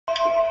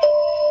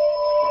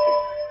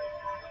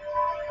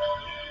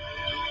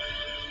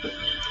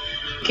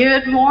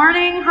Good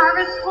morning,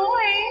 Harvest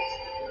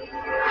Point.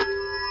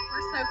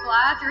 We're so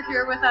glad you're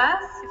here with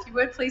us. If you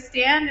would, please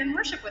stand and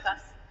worship with us.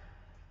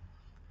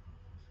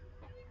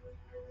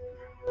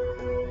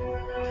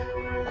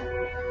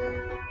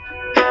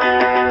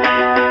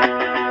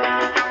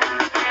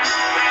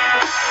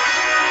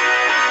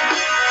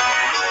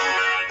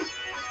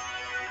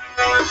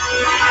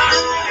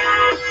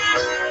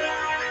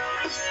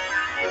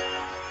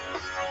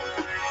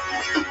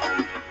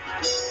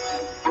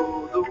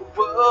 Before the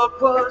world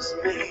was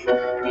made,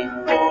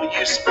 before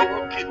you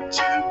spoke it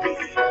to me,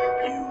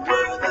 you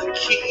were the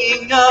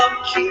King of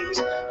Kings.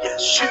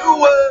 Yes,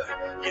 you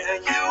were, yeah,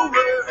 you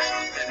were.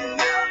 And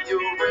now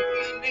you're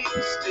reigning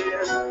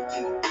still,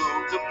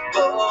 enthroned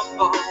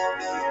above all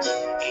things.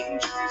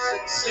 Angels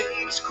and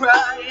saints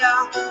cry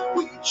out,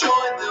 we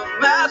join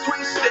them as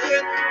we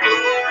sing.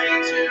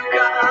 Glory to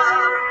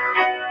God,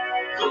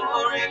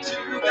 glory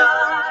to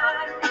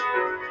God,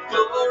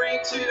 glory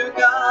to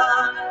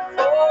God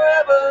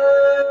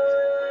forever.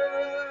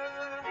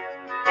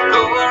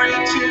 Glory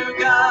to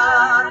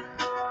God,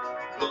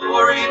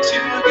 glory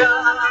to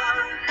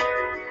God,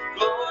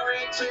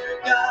 glory to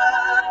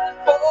God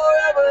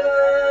forever.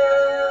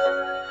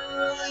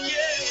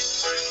 Yeah.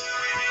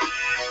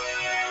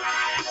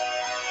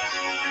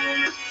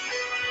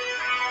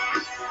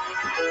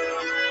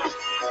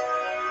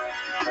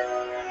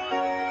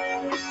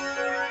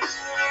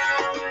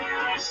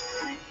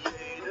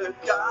 Creator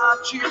God,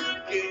 you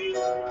gave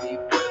me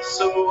breath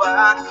so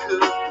I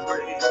could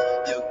praise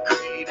your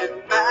great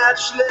and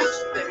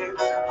matchless name.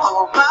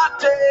 All my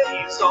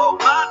days,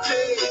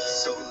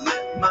 so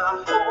let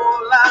my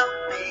whole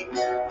life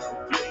be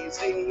a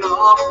blazing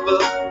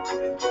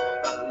offering,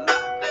 a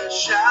life that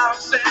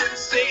shouts and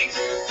sings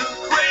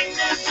the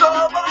greatness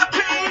of our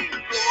King.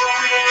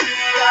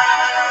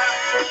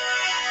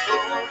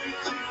 Glory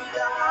to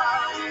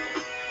God,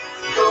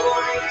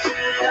 glory to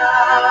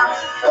God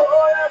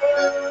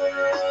forever.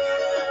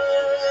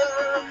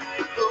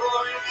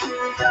 Glory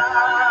to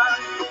God,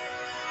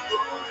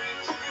 glory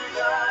to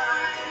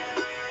God,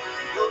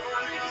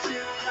 glory to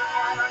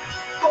God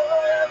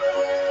forever.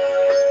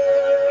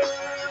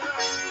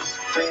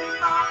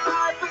 Take my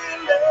life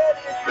and let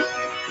it be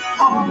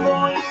all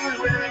for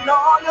you and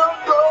all your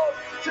glory.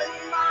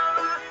 Take my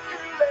life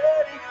and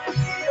let it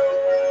be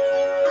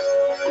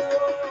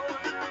yours.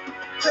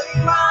 Take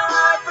my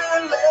life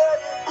and let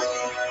it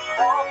be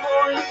all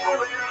for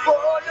you and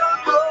for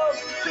your glory.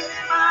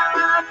 Take my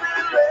life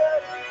and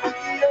let it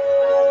be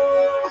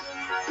yours.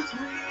 As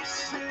we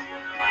sing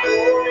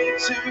glory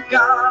to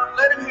God,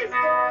 let him hear it.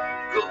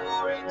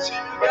 Glory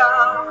to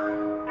God,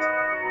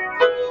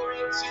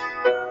 glory to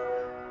God,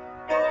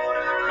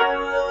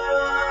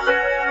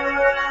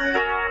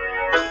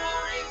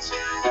 glory to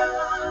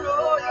God,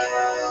 oh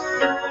yeah,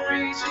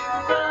 glory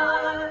to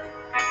God.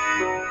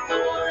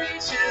 Glory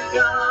to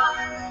God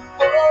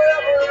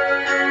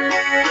forever.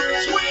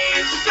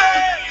 We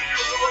say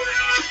glory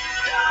to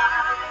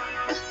God,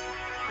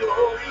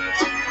 glory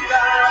to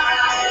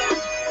God,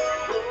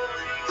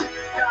 glory to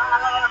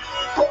God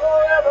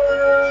forever.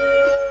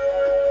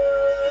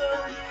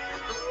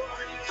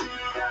 Glory to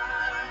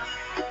God,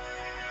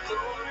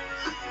 glory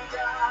to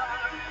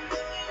God,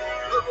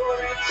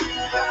 glory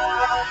to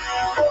God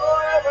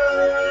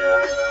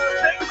forever.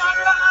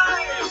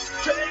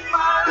 Take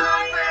my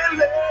life and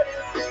let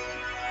it be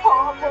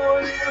all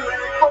for you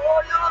and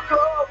for your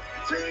glory.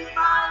 Take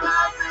my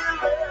life and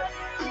let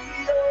it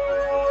be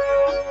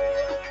yours.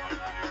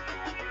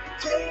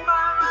 Take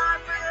my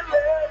life and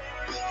let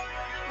it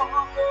be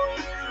all for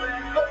you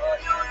and for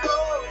your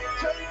glory.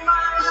 Take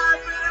my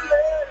life and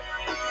let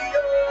it be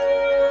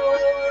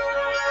yours.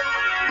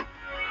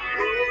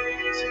 Glory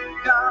to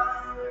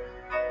God,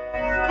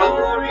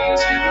 glory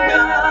to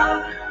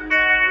God,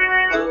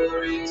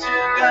 glory to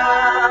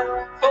God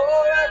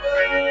forever.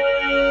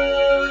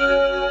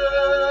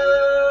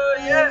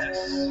 Yes.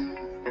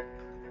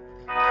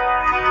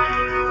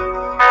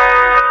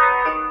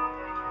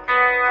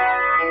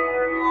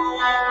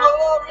 Oh,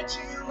 glory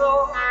to you,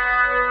 Lord.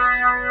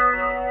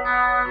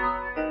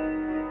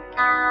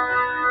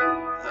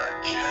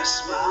 I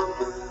cast my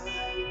mind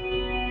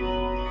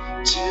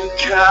to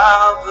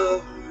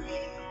Calvary,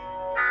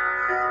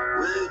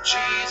 where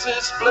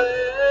Jesus bled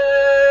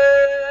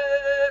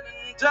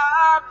and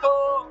died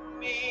for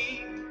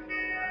me.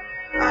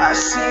 I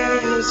see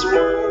his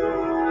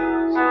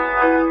wounds,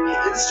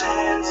 his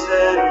hands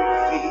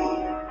and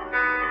feet,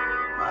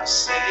 my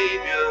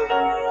Savior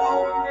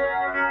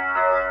on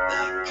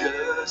that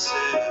cursed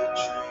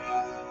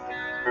tree.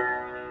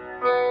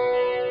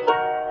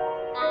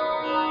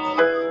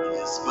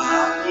 His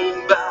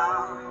body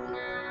bound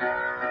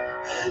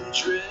and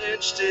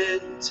drenched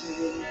in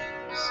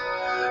tears,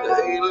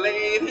 they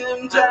laid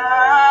him down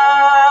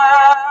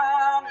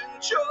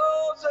and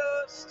chose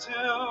us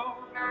to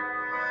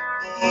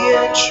the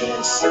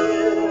entrance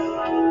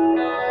sealed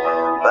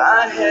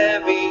by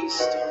heavy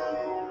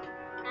stone.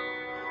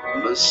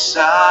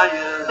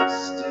 Messiah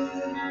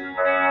still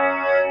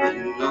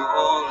and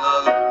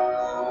all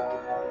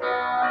alone.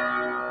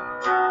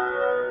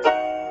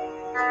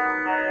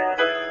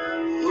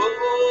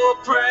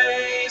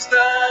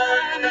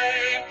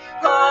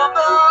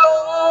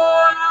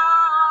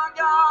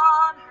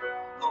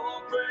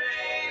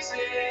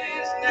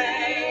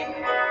 name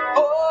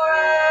forevermore.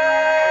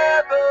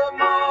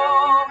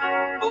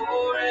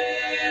 For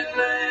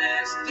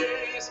endless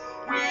days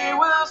we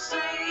will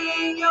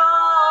sing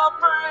your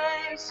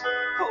praise,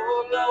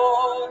 oh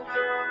Lord,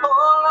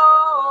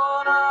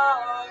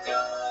 our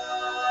God.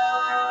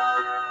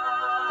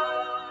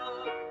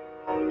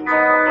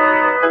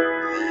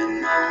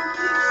 Then on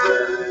the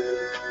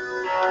third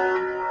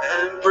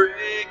and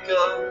break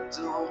of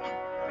dawn,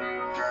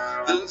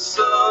 the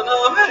Son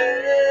of Heaven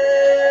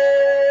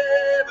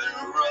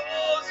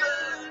rose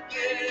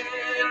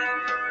again.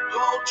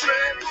 Oh,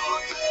 tremble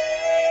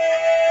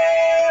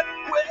dead,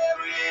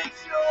 where is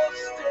your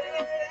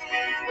sting?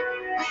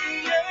 The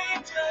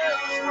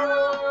angels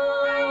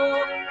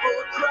roar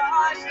for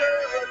Christ the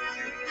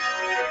King.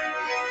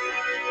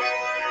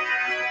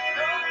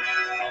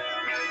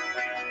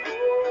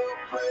 Oh,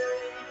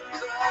 praise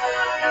the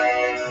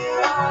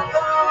name of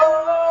the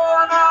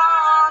Lord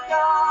our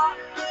God.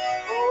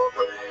 Oh,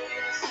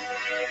 praise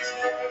His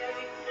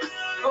name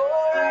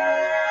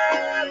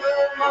forevermore.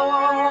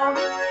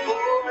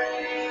 For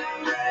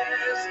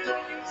endless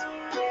days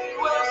we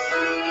will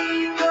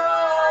sing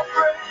your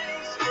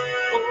praise,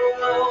 oh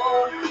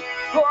Lord,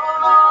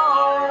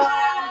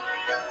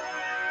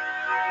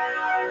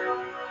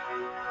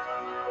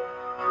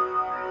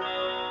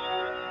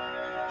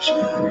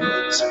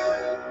 Jesus,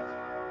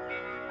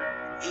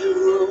 He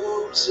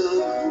rose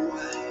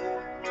away.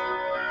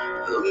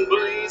 The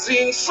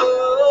blazing sun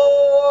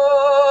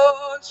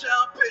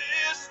shall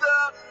pierce the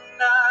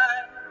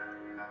night,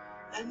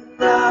 and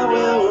I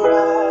will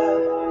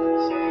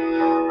rise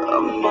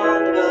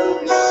among the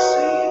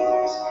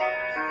saints.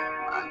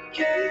 My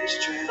gaze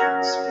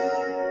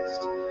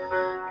transfixed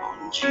on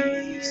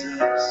Jesus'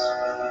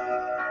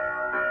 face.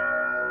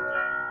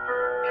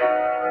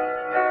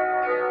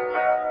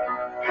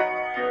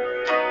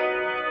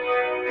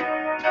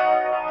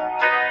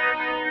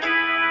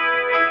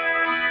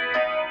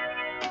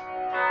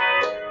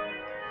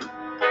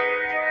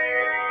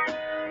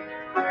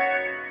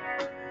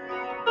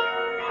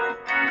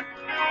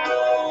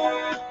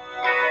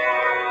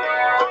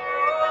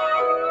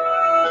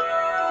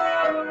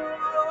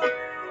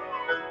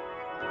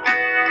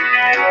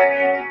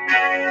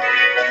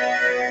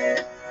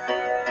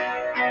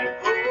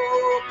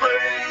 Oh,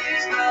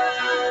 praise the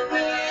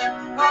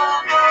name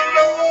of the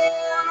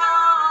Lord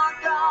our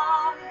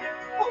God.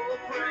 Oh,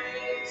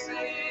 praise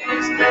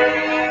His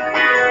name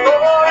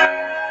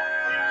forevermore.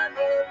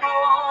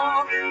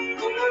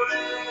 For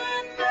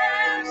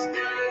endless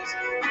days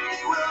we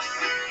will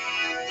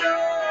sing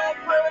your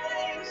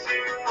praise,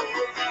 oh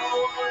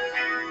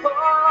Lord,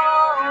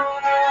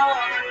 our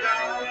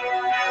God.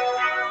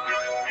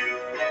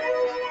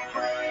 Oh,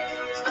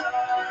 praise the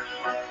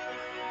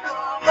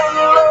the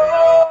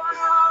Lord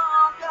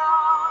our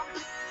God,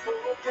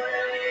 oh,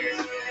 praise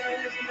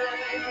His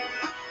name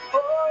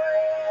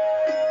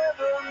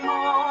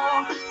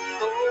forevermore.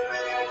 For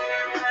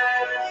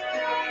endless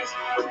days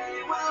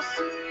we will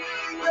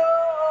sing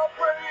your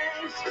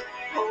praise,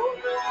 oh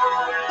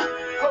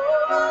Lord,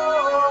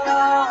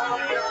 our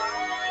God.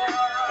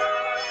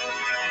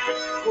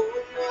 Oh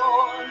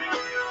Lord,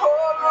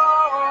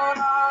 our God.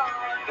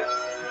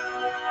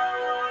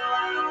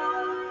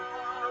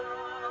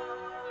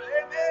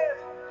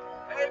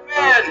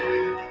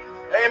 Amen.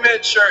 Amen,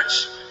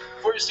 church.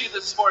 Before you see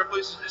this morning,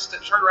 please just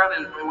turn around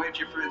and wave to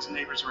your friends and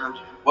neighbors around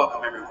you.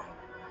 Welcome, everyone.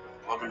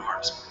 Welcome to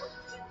Harvest Point.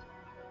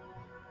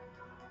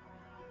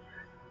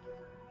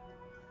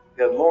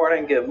 Good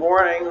morning. Good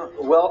morning.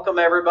 Welcome,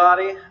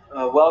 everybody.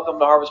 Welcome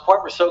to Harvest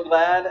Point. We're so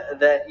glad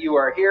that you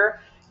are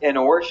here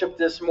in worship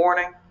this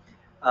morning.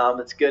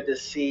 It's good to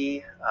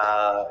see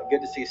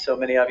so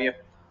many of you.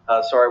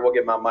 Sorry, we'll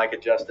get my mic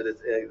adjusted.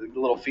 It's a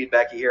little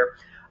feedbacky here.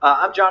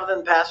 I'm Jonathan,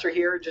 the pastor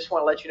here. Just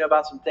want to let you know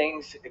about some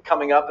things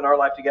coming up in our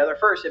life together.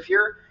 First, if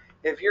you're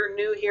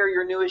new here,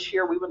 you're newish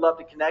here, we would love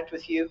to connect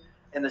with you.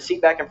 In the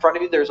seat back in front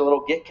of you, there's a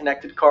little Get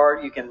Connected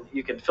card. You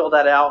can fill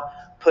that out,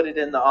 put it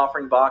in the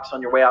offering box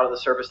on your way out of the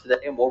service today,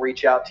 and we'll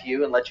reach out to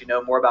you and let you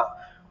know more about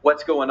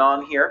what's going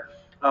on here.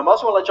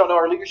 Also want to let y'all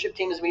know our leadership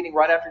team is meeting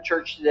right after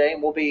church today,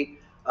 and we'll be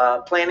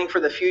planning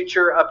for the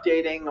future,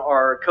 updating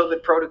our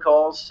COVID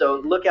protocols. So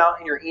look out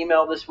in your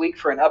email this week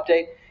for an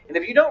update. And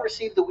if you don't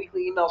receive the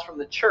weekly emails from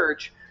the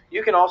church,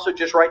 you can also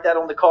just write that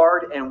on the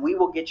card, and we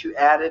will get you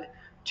added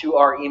to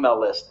our email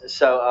list.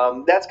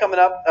 So that's coming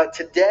up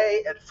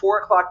today at 4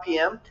 o'clock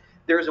p.m.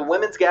 There's a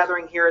women's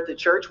gathering here at the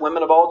church.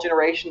 Women of all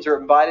generations are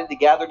invited to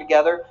gather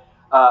together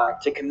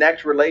to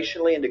connect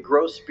relationally and to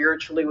grow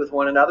spiritually with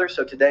one another.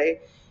 So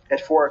today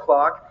at 4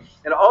 o'clock.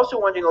 And I also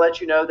wanted to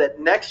let you know that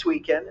next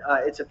weekend,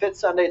 it's a fifth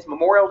Sunday, it's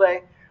Memorial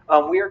Day,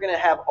 we are going to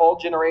have all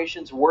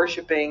generations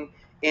worshiping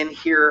in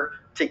here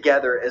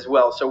together as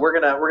well. So we're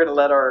gonna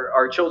let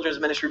our children's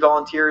ministry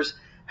volunteers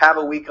have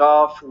a week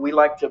off. We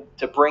like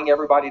to bring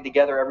everybody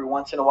together every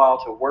once in a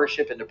while to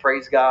worship and to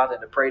praise God and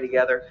to pray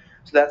together.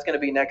 So that's going to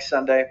be next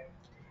Sunday.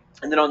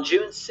 And then on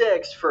June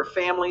 6th, for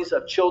families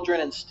of children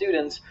and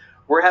students,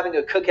 we're having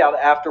a cookout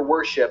after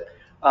worship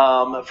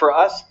for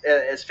us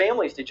as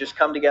families to just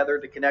come together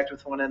to connect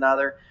with one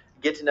another,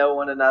 get to know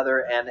one another,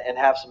 and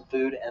have some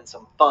food and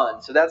some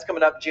fun. So that's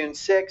coming up June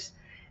 6th.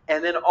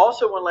 And then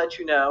also want to let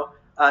you know,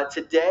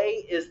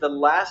 today is the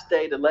last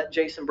day to let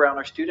Jason Brown,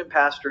 our student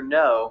pastor,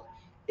 know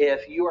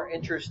if you are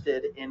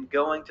interested in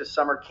going to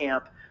summer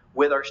camp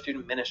with our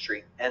student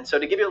ministry. And so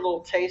to give you a little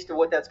taste of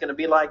what that's going to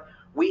be like,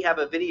 we have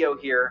a video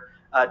here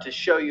to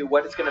show you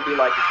what it's going to be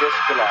like this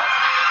July.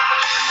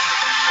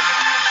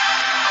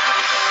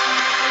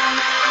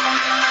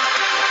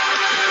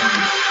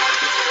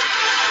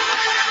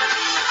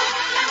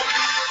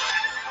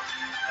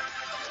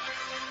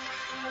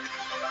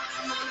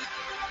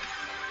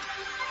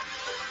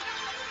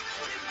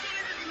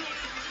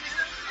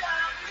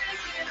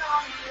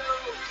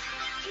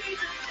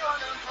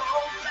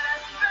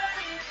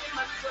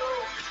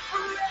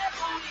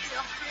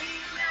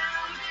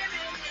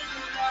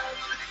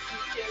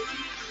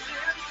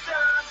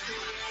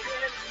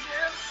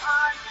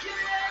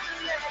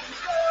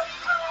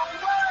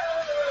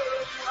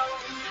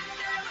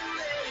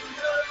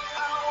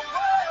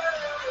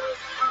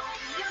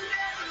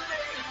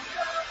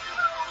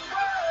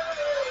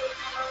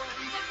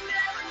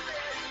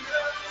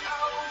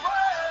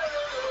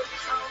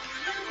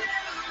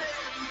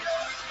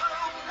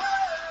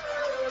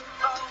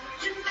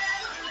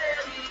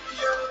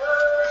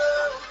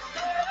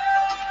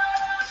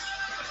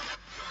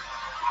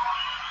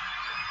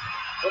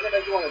 Doesn't it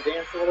make you want to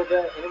dance a little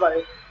bit?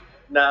 Anybody?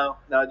 No,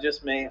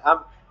 just me.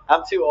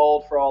 I'm too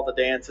old for all the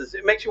dances.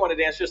 It makes you want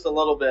to dance just a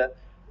little bit,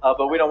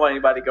 but we don't want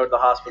anybody to go to the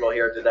hospital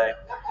here today.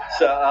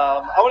 So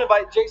I want to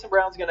invite Jason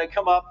Brown's going to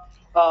come up,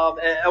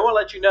 and I want to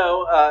let you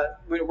know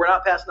we're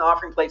not passing the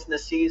offering plates in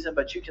this season,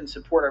 but you can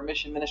support our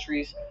mission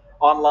ministries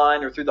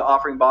online or through the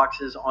offering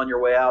boxes on your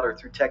way out or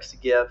through text to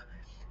give.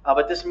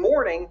 But this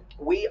morning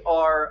we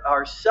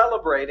are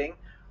celebrating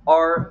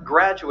our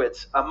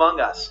graduates among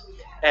us.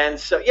 And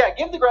so, yeah,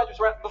 give the graduates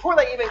a round before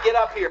they even get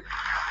up here.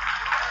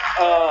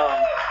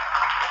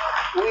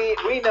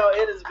 We know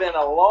it has been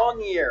a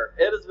long year.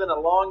 It has been a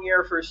long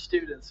year for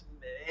students,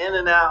 in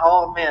and out.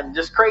 Oh man,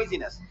 just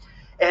craziness.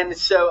 And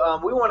so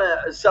we want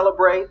to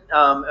celebrate.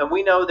 And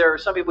we know there are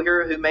some people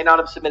here who may not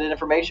have submitted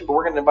information, but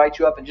we're going to invite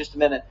you up in just a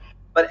minute.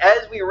 But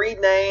as we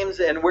read names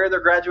and where they're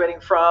graduating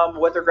from,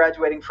 what they're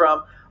graduating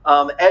from,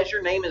 as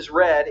your name is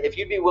read, if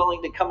you'd be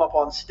willing to come up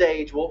on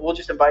stage, we'll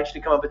just invite you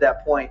to come up at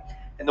that point.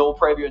 And then we'll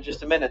pray for you in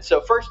just a minute. So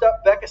first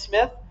up, Becca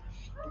Smith,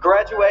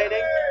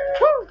 graduating.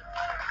 Woo!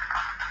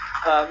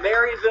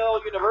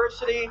 Maryville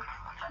University,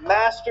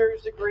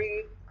 master's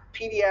degree,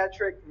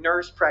 pediatric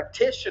nurse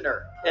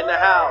practitioner in the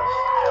house.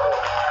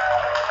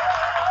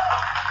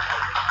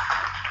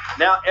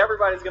 Now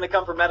everybody's going to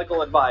come for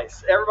medical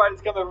advice.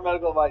 Everybody's coming for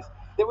medical advice.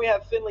 Then we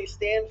have Finley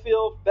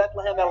Stanfield,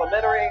 Bethlehem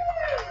Elementary,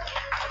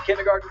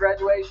 kindergarten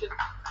graduation.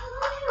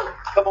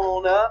 Come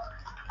on up.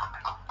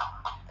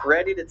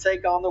 Ready to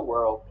take on the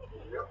world.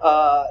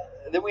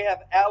 Then we have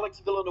Alex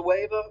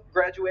Villanueva,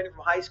 graduating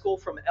from high school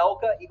from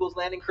ELCA, Eagles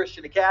Landing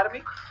Christian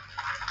Academy.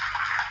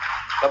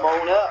 Come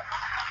on up.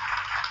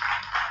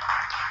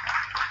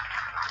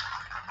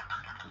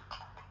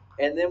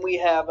 And then we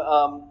have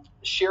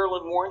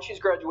Sherilyn Warren. She's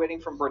graduating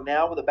from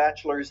Brenau with a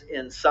bachelor's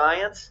in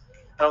science.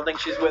 I don't think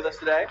she's with us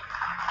today.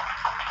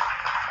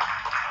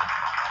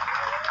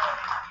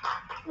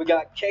 We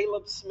got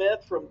Caleb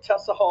Smith from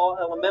Tessa Hall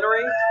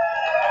Elementary.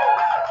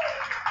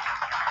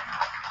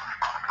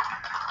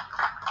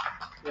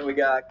 Then we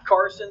got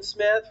Carson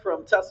Smith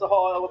from Tessa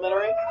Hall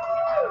Elementary.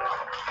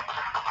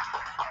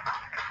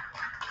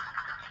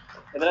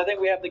 And then I think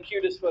we have the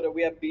cutest photo.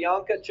 We have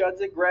Bianca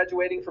Chudzik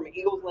graduating from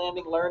Eagles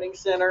Landing Learning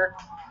Center.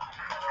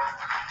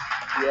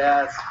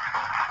 Yes.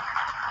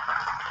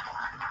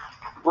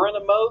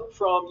 Brenna Moat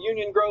from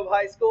Union Grove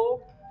High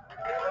School.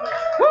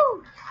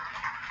 Woo!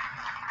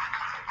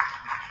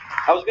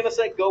 I was going to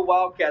say go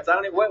Wildcats. I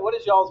don't even, what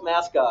is y'all's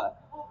mascot?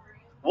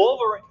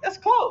 Wolverine. That's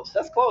close.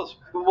 That's close.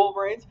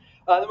 Wolverines.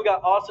 Then we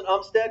got Austin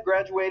Umstead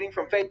graduating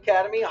from Faith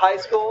Academy High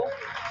School.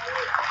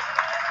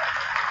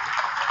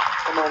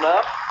 Come on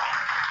up.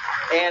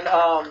 And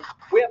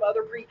we have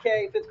other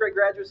pre-K, 5th grade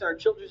graduates in our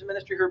children's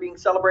ministry who are being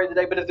celebrated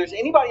today. But if there's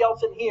anybody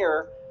else in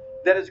here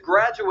that is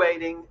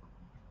graduating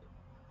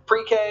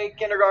pre-K,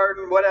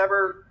 kindergarten,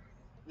 whatever,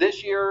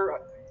 this year,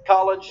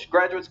 college,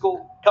 graduate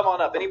school, come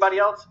on up. Anybody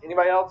else?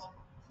 Anybody else?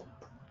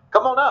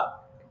 Come on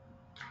up.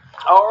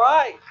 All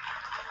right.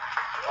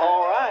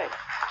 All right.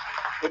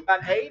 We've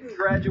got Aiden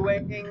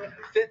graduating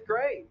 5th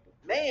grade.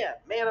 Man,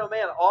 oh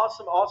man.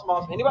 Awesome.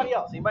 Anybody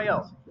else?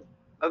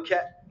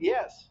 Okay.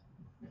 Yes.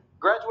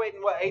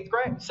 Graduating what, 8th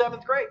grade?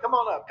 7th grade? Come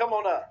on up.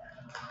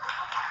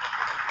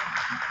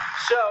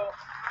 So,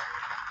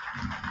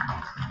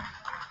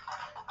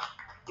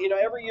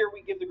 every year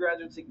we give the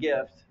graduates a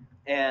gift,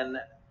 and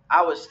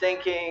I was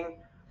thinking,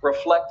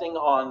 reflecting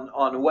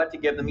on what to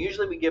give them.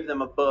 Usually we give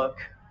them a book,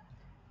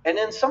 and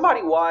then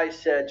somebody wise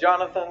said,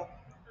 Jonathan,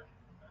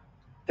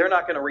 they're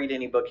not going to read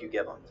any book you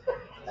give them.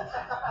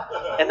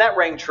 And that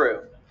rang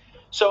true.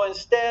 So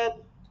instead,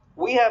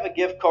 we have a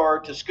gift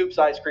card to Scoops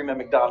Ice Cream at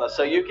McDonald's,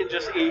 so you can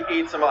just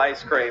eat some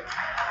ice cream.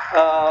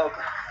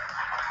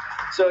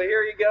 So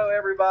here you go,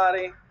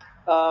 everybody.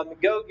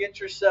 Go get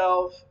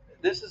yourself.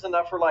 This is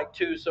enough for like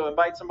two, so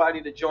invite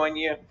somebody to join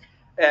you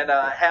and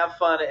have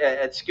fun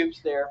at Scoops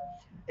there.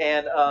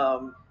 And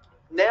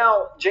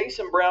now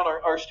Jason Brown,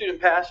 our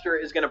student pastor,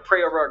 is going to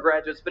pray over our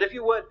graduates. But if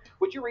you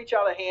would you reach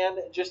out a hand,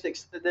 just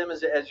extend them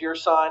as your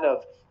sign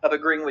of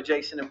agreeing with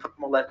Jason, and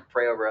we'll let him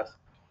pray over us.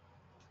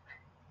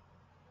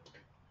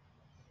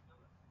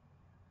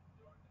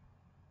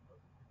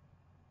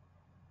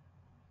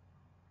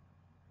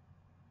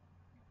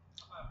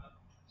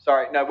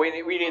 Sorry, no, we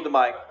need the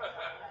mic.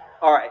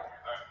 All right.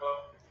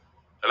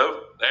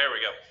 Hello? There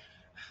we go.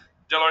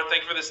 Dear Lord,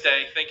 thank you for this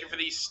day. Thank you for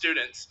these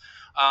students.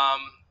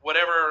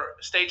 Whatever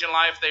stage in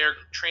life they are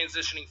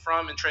transitioning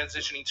from and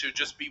transitioning to,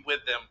 just be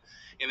with them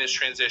in this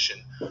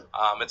transition.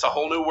 It's a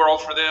whole new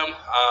world for them.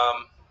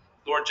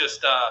 Lord,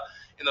 just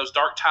in those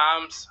dark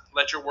times,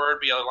 let your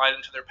word be a light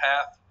into their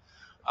path.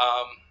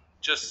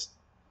 Just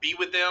be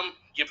with them,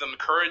 give them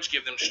courage,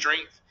 give them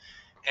strength,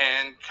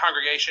 and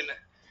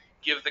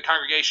give the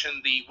congregation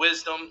the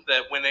wisdom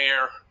that when they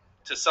are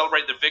to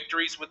celebrate the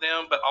victories with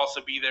them, but also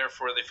be there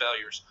for the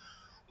failures.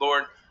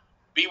 Lord,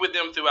 be with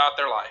them throughout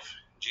their life.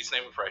 In Jesus'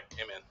 name we pray.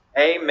 Amen.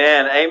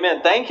 Amen.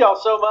 Amen. Thank y'all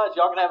so much.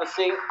 Y'all can have a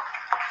seat.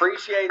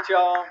 Appreciate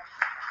y'all.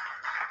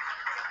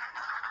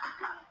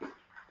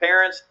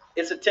 Parents,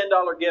 it's a $10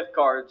 gift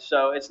card,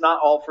 so it's not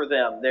all for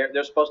them.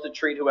 They're supposed to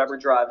treat whoever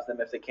drives them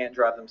if they can't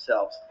drive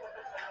themselves.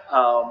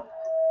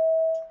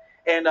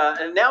 And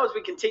now, as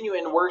we continue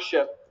in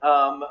worship,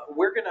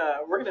 we're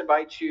gonna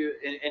invite you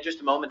in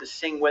just a moment to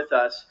sing with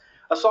us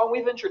a song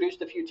we've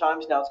introduced a few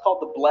times now. It's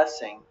called "The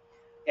Blessing,"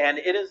 and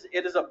it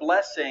is a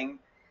blessing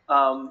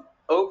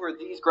over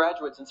these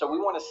graduates, and so we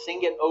want to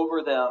sing it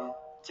over them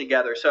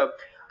together. So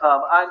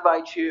I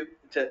invite you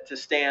to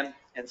stand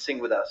and sing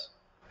with us.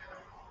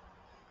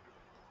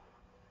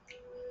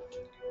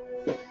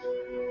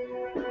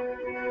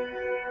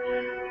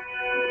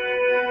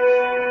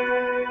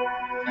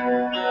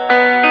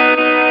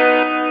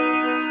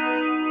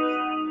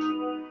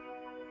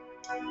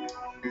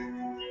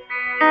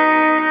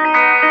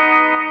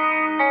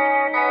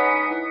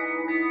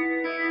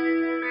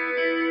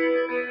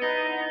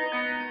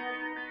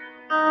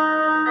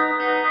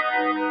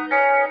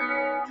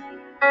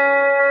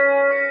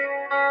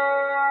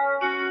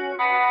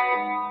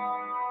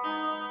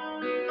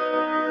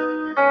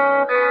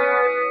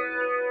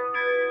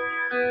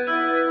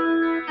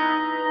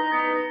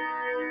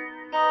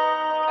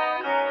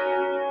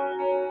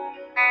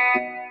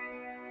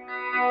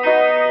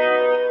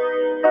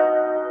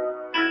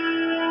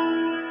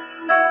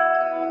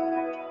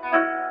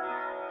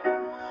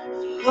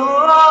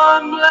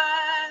 Lord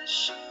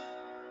bless you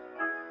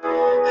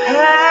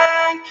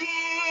and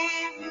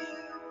keep you.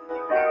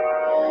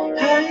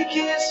 Make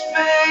his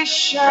face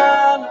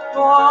shine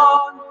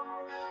upon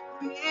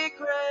you, be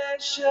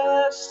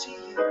gracious to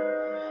you.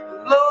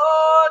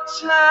 Lord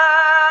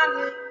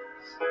turn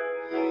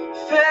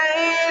his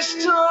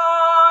face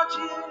toward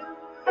you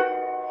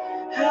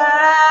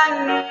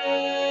and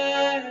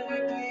give you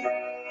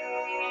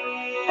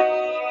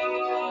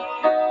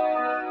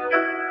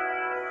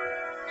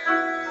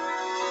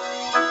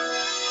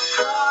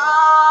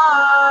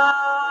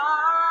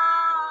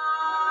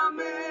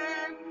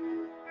Amen.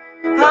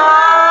 Amen.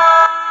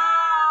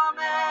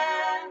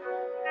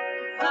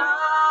 Amen.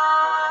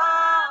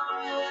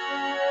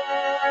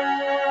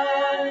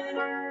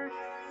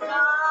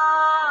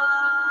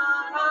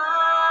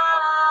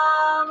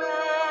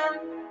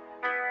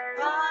 Amen.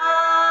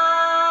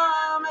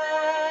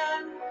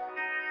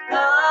 Amen. Amen.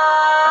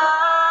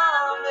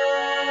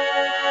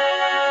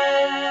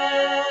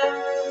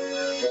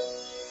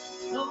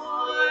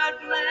 Lord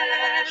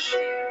bless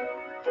you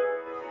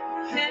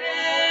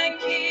and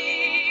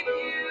keep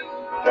you.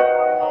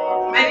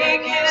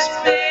 Make his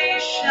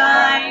face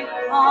shine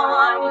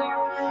upon you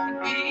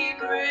and be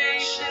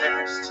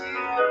gracious to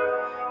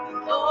you. The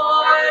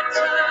Lord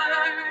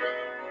turn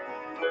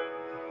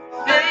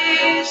his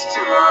face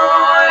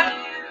toward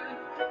you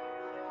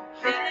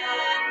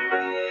and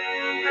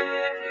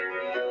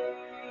give you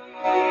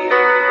peace.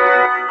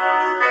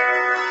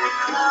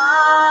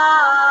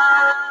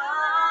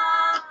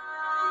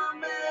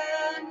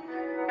 Amen.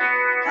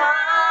 Amen.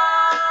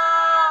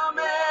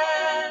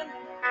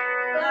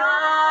 Amen.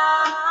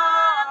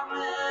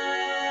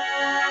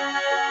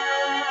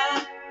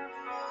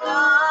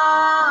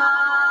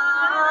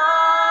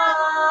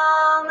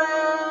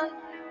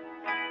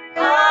 Amen.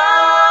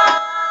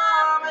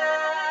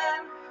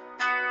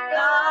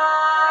 Amen.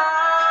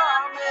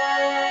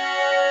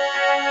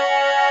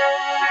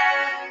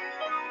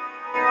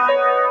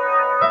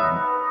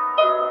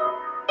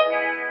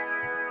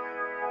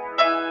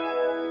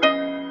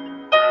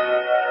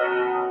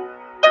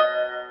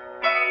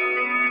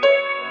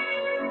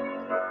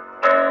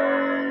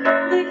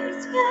 Make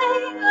his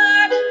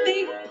favor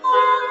be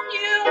upon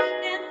you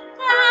and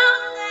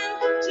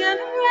 1,000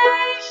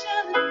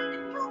 generations,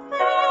 in your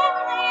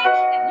family,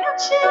 and your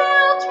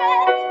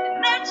children,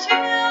 and their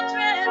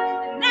children,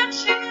 and their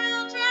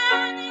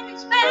children. Make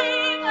his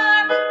favor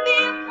be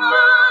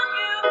upon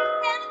you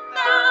and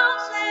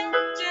 1,000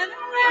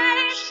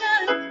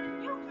 generations,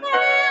 in your family.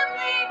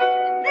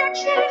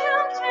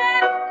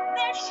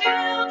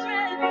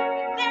 children,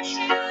 and their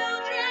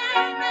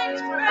children. May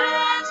His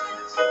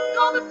presence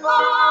go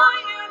before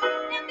you,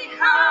 and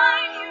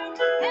behind you,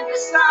 and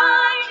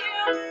beside you,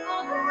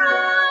 all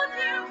around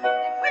you,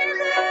 and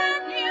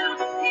within you.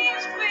 He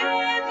is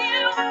with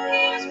you.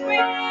 He is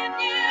with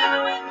you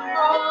in the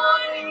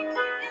morning,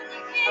 in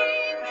the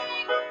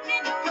evening,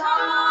 in your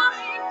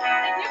coming,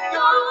 in your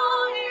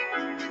going,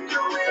 in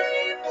your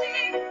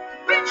weeping,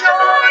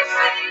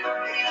 rejoicing.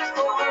 He is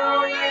for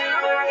you.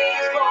 He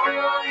is for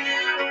you.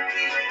 He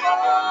is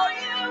for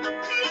you.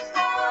 He is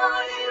for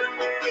you.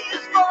 He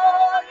is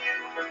for you.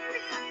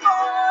 He is for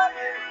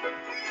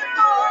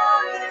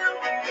you.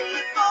 He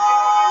is for you.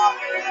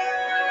 He is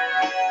for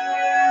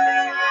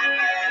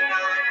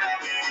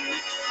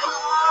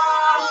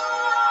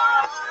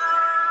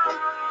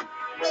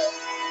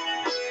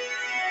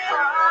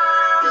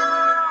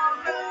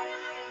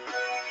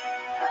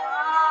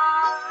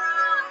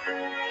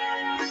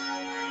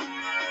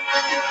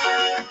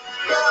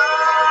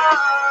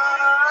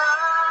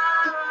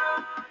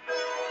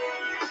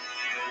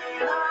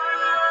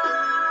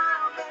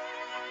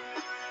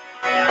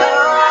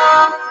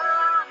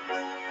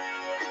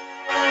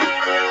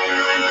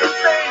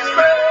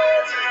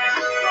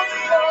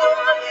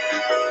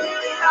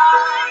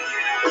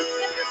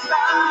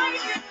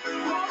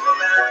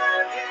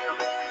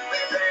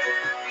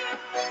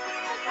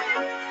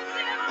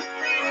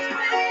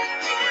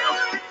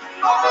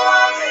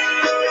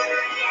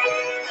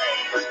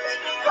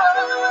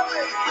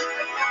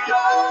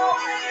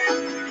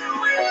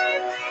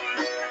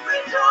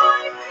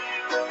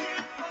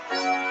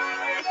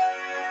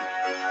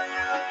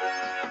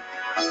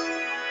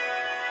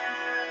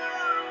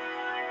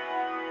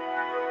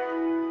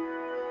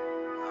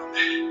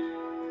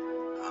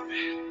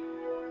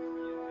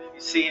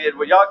Seated.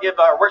 Would y'all give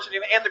our worship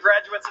team and the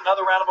graduates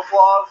another round of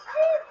applause?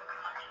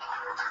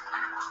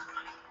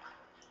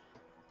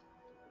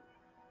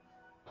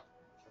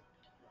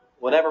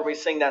 Whenever we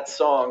sing that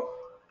song,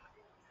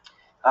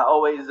 I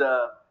always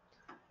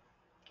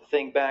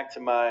think back to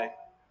my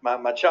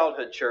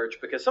childhood church,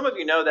 because some of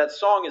you know that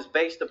song is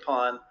based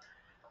upon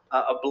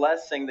a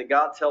blessing that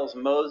God tells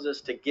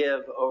Moses to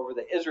give over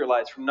the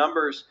Israelites from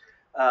Numbers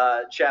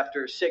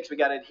chapter 6. We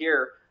got it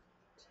here.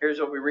 Here's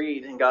what we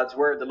read in God's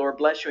word. The Lord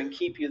bless you and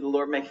keep you. The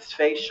Lord make His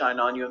face shine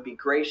on you and be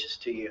gracious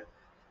to you.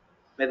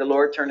 May the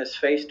Lord turn His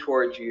face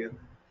towards you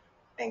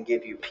and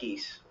give you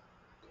peace.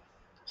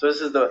 So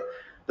this is the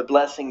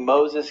blessing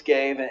Moses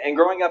gave. And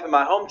growing up in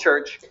my home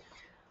church,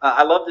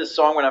 I loved this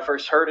song when I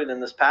first heard it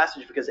in this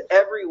passage, because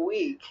every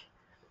week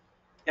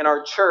in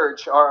our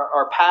church,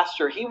 our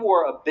pastor, he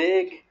wore a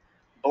big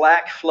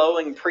black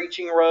flowing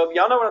preaching robe.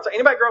 Y'all know what I'm saying?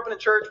 Anybody grew up in a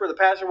church where the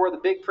pastor wore the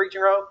big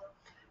preaching robe?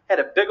 Had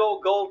a big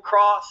old gold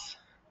cross.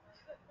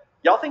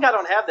 Y'all think I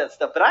don't have that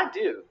stuff, but I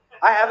do.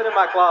 I have it in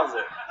my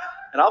closet,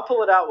 and I'll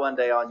pull it out one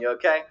day on you,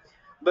 okay?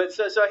 But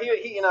so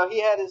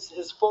he had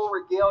his full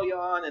regalia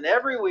on, and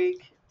every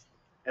week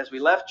as we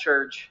left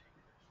church,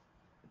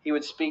 he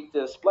would speak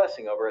this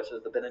blessing over us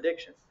as the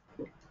benediction.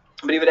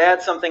 But he would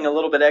add something a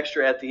little bit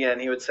extra at the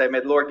end. He would say, "May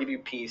the Lord give you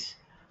peace."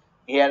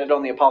 He added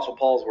on the Apostle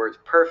Paul's words,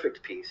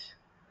 "perfect peace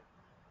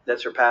that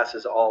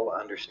surpasses all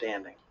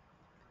understanding."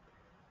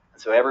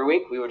 And so every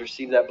week we would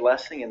receive that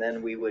blessing, and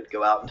then we would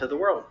go out into the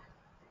world.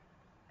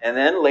 And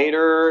then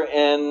later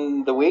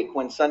in the week,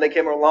 when Sunday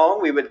came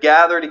along, we would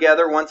gather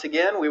together once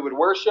again. We would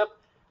worship.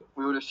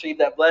 We would receive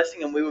that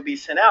blessing, and we would be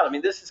sent out. I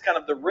mean, this is kind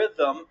of the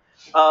rhythm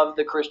of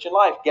the Christian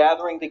life,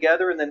 gathering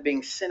together and then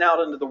being sent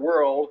out into the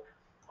world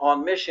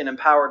on mission,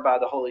 empowered by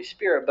the Holy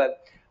Spirit.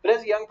 But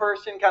as a young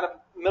person, kind of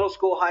middle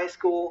school, high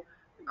school,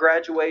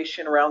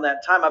 graduation, around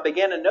that time, I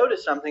began to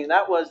notice something, and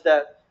that was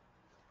that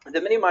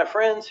many of my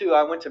friends who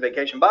I went to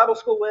vacation Bible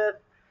school with,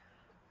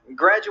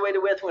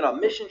 graduated with, went on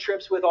mission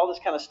trips with, all this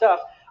kind of stuff,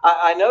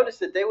 I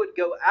noticed that they would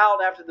go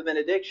out after the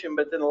benediction,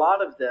 but then a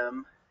lot of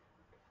them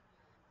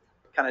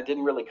kind of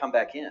didn't really come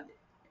back in.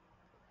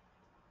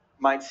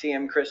 Might see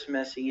them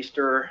Christmas,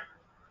 Easter,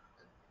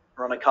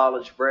 or on a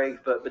college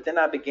break, but then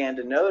I began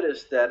to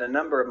notice that a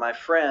number of my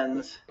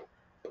friends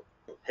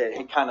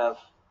had kind of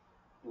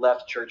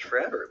left church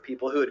forever,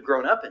 people who had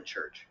grown up in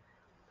church.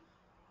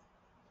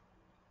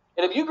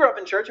 And if you grew up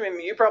in church, I mean,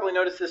 you probably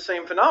noticed this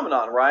same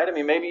phenomenon, right? I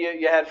mean, maybe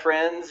you had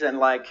friends, and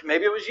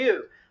maybe it was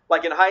you.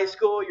 Like in high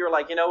school, you're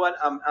like, you know what,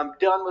 I'm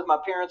done with my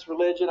parents'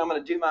 religion. I'm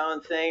going to do my own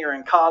thing. Or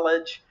in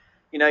college,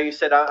 you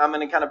said, I'm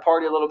going to kind of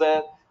party a little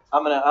bit.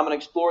 I'm going to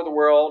explore the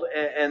world.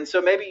 And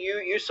so maybe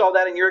you saw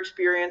that in your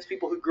experience.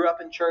 People who grew up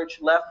in church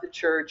left the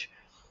church.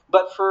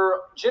 But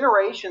for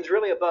generations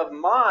really above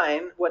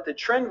mine, what the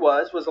trend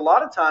was a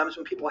lot of times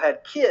when people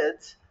had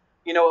kids,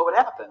 what would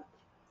happen?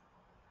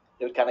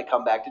 They would kind of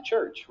come back to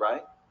church,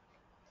 right?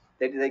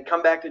 They'd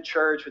come back to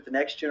church with the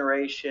next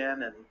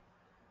generation, and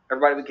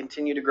everybody would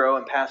continue to grow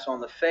and pass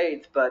on the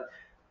faith. But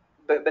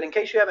in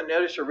case you haven't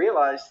noticed or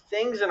realized,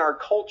 things in our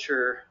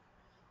culture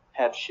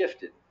have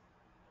shifted.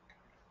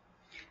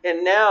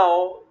 And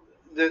now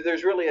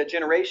there's really a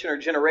generation or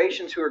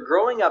generations who are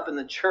growing up in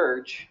the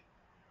church,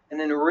 and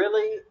then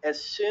really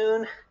as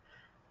soon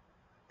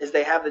is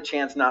they have the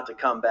chance not to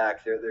come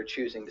back. They're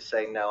choosing to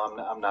say, no,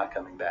 I'm not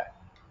coming back.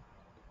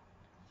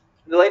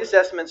 The latest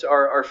estimates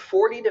are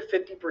 40 to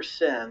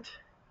 50%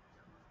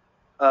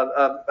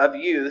 of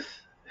youth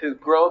who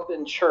grow up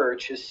in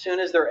church, as soon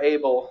as they're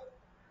able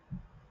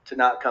to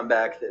not come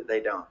back, they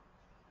don't.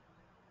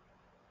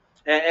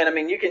 And I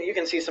mean, you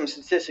can see some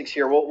statistics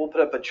here. We'll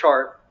put up a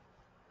chart.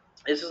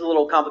 This is a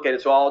little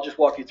complicated, so I'll just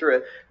walk you through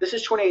it. This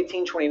is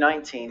 2018,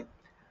 2019.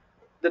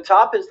 The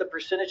top is the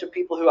percentage of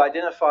people who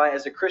identify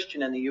as a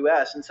Christian in the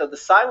U.S. And so the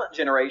silent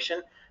generation,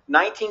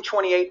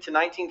 1928 to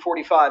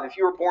 1945, if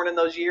you were born in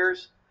those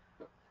years,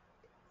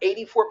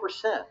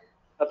 84%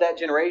 of that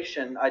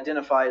generation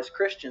identify as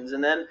Christians.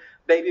 And then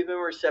baby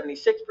boomers,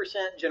 76%,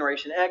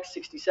 Generation X,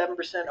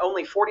 67%.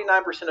 Only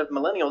 49% of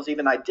millennials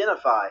even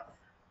identify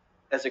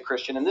as a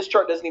Christian. And this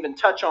chart doesn't even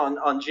touch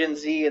on Gen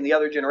Z and the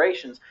other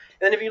generations.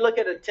 And then if you look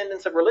at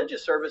attendance of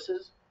religious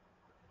services,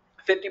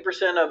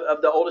 50%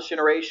 of the oldest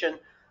generation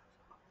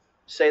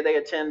say they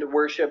attend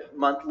worship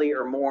monthly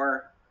or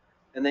more.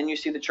 And then you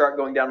see the chart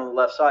going down on the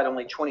left side,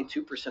 only 22%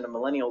 of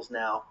millennials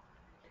now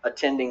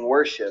attending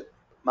worship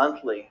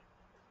monthly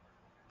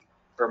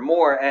or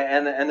more.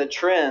 And the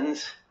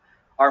trends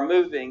are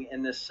moving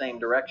in this same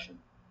direction.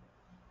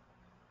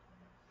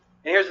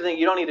 And here's the thing,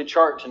 you don't need a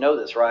chart to know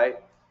this, right?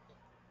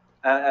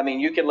 I mean,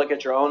 you can look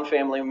at your own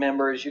family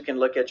members, you can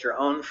look at your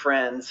own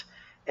friends,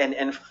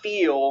 and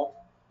feel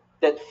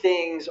that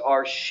things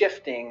are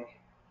shifting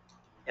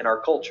in our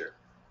culture.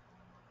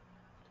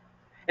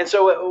 And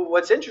so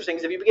what's interesting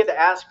is if you begin to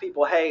ask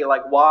people, hey,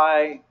 like,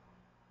 why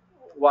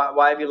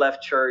have you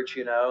left church?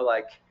 You know,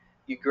 like,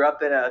 you grew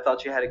up in it, I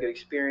thought you had a good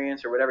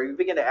experience or whatever. You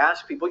begin to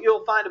ask people,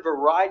 you'll find a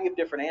variety of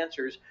different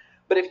answers.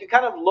 But if you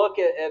kind of look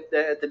at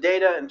the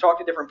data and talk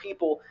to different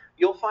people,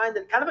 you'll find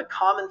that kind of a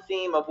common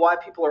theme of why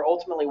people are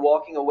ultimately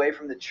walking away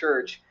from the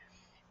church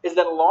is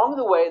that along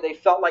the way they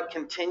felt like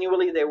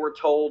continually they were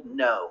told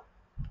no.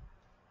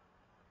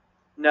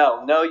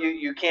 No,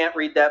 you can't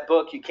read that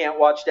book, you can't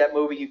watch that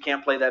movie, you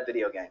can't play that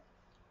video game.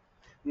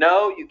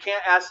 No, you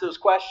can't ask those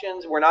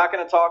questions. We're not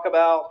going to talk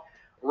about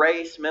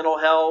race, mental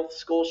health,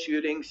 school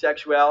shootings,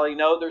 sexuality.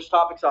 No, there's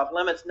topics off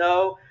limits.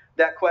 No,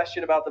 that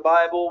question about the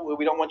Bible,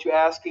 we don't want you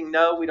asking.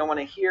 No, we don't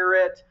want to hear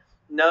it.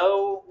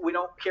 No, we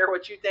don't care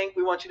what you think.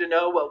 We want you to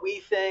know what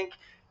we think.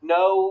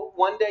 No,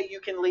 one day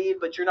you can leave,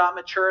 but you're not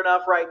mature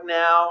enough right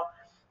now.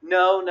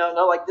 No.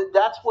 Like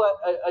that's what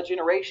a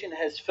generation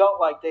has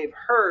felt like they've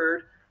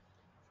heard.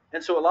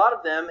 And so a lot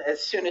of them,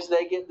 as soon as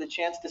they get the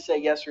chance to say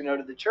yes or no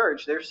to the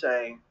church, they're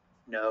saying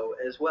no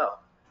as well.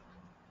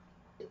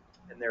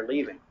 And they're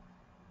leaving.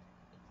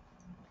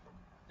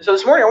 So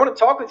this morning I want to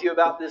talk with you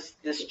about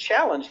this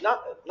challenge,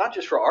 not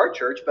just for our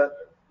church,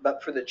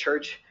 but for the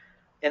church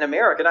in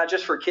America, not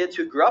just for kids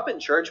who grew up in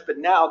church, but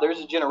now there's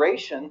a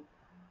generation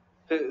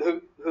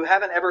who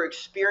haven't ever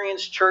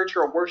experienced church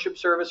or a worship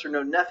service or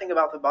know nothing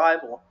about the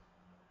Bible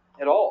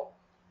at all.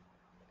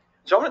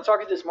 So I want to talk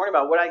to you this morning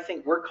about what I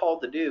think we're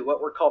called to do,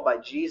 what we're called by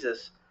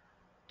Jesus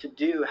to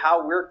do,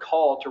 how we're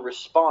called to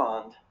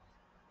respond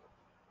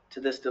to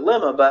this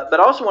dilemma. But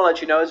I also want to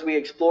let you know as we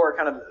explore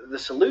kind of the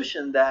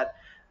solution that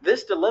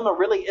this dilemma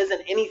really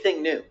isn't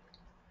anything new.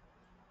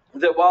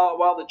 That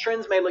while the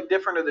trends may look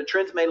different or the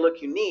trends may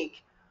look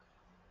unique,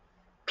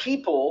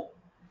 people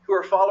who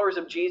are followers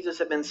of Jesus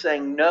have been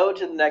saying no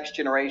to the next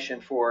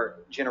generation for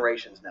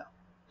generations now.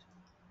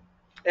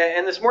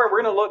 And this morning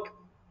we're going to look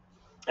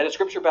at a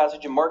scripture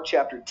passage in Mark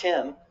chapter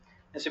 10.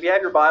 And so if you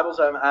have your Bibles,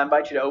 I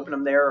invite you to open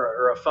them there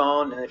or a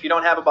phone. And if you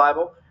don't have a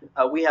Bible,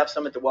 we have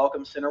some at the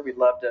Welcome Center. We'd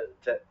love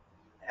to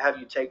have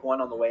you take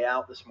one on the way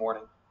out this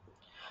morning.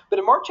 But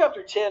in Mark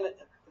chapter 10,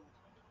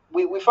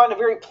 we find a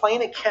very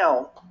plain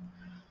account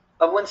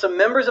of when some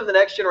members of the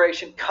next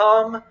generation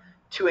come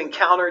to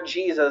encounter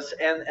Jesus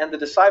and the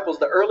disciples,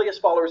 the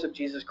earliest followers of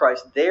Jesus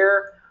Christ,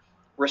 their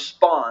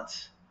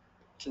response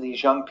to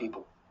these young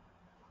people.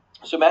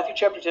 So Matthew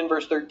chapter 10,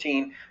 verse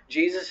 13,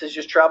 Jesus has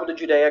just traveled to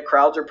Judea.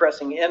 Crowds are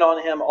pressing in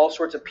on him. All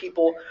sorts of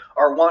people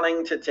are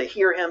wanting to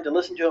hear him, to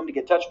listen to him, to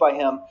get touched by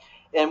him.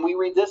 And we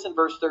read this in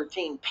verse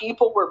 13.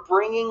 People were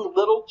bringing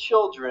little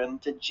children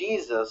to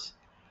Jesus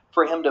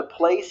for him to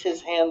place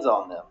his hands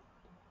on them.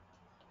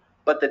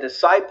 But the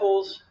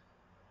disciples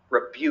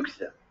rebuked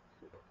them.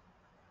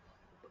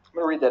 I'm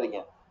going to read that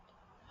again.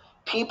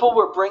 People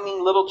were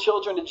bringing little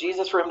children to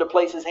Jesus for him to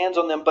place his hands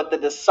on them, but the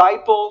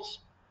disciples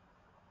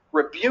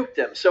rebuked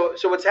them. So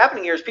what's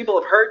happening here is people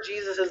have heard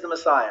Jesus is the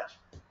Messiah,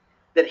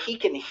 that he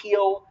can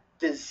heal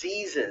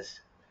diseases,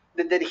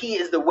 that he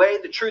is the way,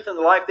 the truth, and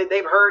the life. That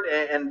they've heard,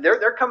 and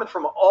they're coming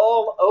from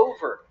all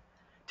over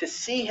to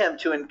see him,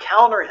 to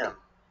encounter him.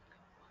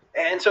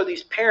 And so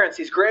these parents,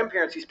 these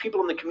grandparents, these people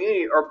in the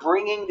community are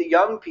bringing the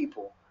young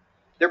people.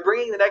 They're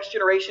bringing the next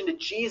generation to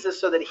Jesus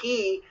so that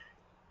he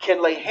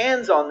can lay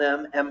hands on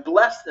them and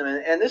bless them.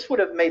 And this would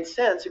have made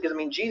sense because,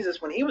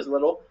 Jesus, when he was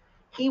little,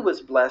 he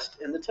was blessed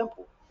in the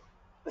temple.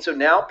 And so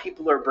now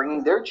people are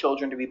bringing their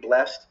children to be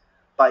blessed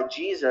by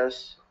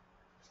Jesus,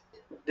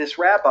 this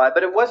rabbi.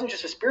 But it wasn't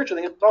just a spiritual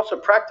thing, it's also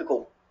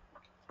practical.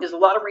 Because a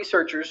lot of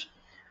researchers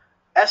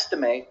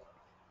estimate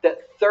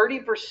that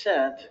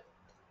 30%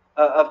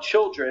 of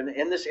children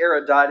in this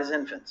era died as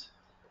infants.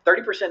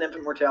 30%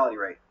 infant mortality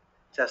rate,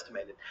 it's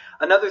estimated.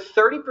 Another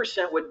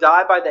 30% would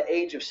die by the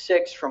age of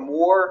 6 from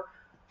war,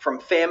 from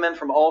famine,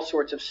 from all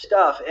sorts of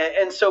stuff.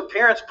 And so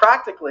parents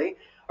practically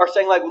are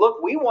saying, like,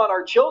 look, we want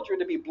our children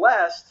to be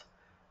blessed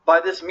by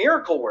this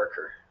miracle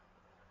worker.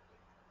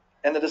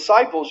 And the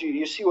disciples,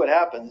 you see what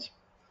happens.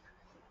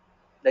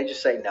 They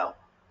just say no.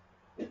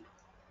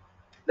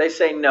 They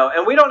say no.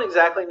 And we don't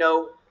exactly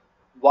know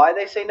why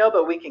they say no,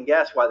 but we can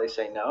guess why they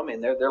say no. I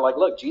mean, they're like,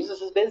 look,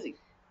 Jesus is busy.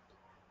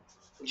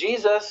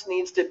 Jesus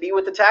needs to be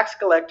with the tax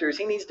collectors.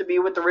 He needs to be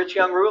with the rich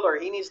young ruler.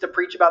 He needs to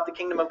preach about the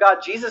kingdom of God.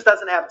 Jesus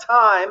doesn't have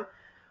time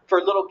for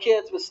little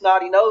kids with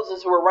snotty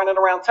noses who are running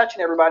around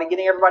touching everybody,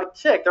 getting everybody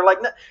sick. They're like,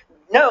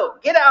 no,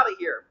 get out of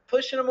here.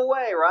 Pushing them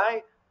away,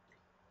 right?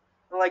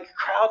 They're like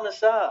crowding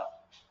us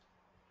up.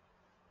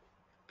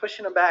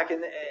 Pushing them back.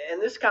 And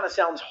this kind of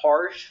sounds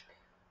harsh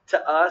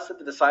to us, that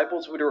the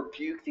disciples would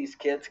rebuke these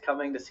kids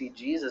coming to see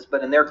Jesus.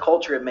 But in their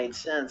culture, it made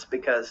sense,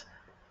 because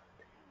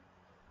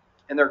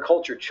in their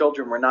culture,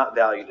 children were not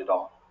valued at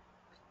all.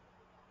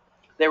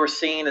 They were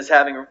seen as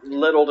having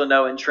little to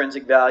no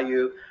intrinsic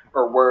value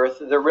or worth.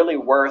 Their really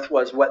worth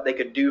was what they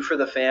could do for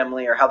the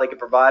family or how they could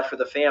provide for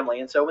the family.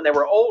 And so when they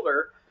were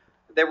older,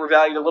 they were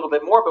valued a little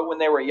bit more. But when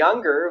they were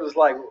younger, it was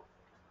like,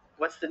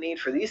 what's the need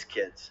for these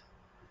kids?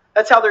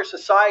 That's how their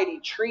society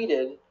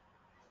treated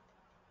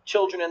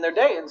children in their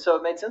day. And so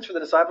it made sense for the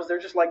disciples. They're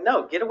just like,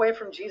 no, get away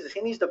from Jesus. He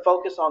needs to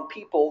focus on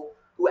people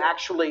who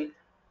actually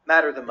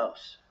matter the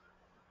most.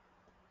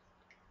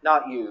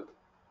 Not you,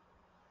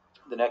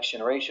 the next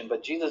generation.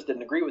 But Jesus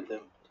didn't agree with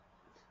them.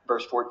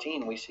 Verse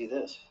 14, we see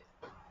this.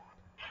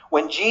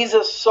 When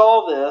Jesus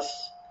saw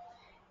this,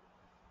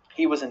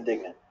 he was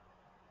indignant.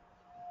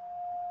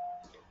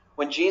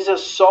 When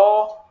Jesus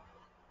saw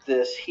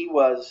this, he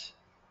was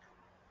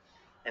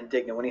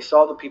indignant. When he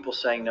saw the people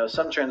saying no,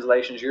 some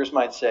translations, yours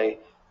might say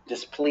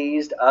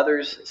displeased.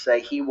 Others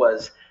say he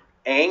was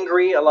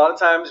angry. A lot of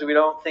times we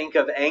don't think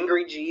of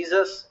angry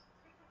Jesus,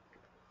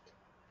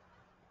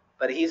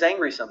 but he's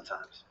angry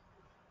sometimes.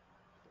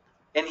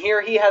 And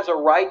here he has a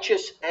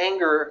righteous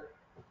anger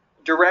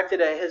directed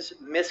at his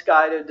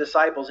misguided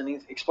disciples, and he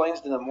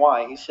explains to them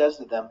why. He says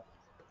to them,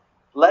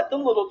 let the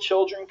little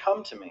children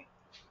come to me.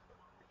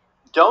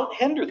 Don't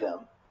hinder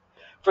them,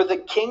 for the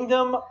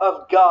kingdom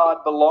of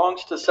God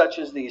belongs to such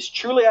as these.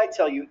 Truly I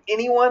tell you,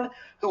 anyone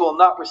who will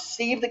not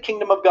receive the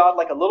kingdom of God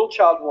like a little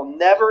child will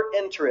never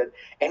enter it.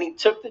 And he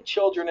took the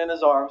children in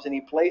his arms, and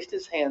he placed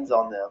his hands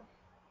on them,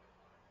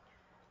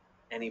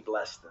 and he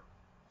blessed them.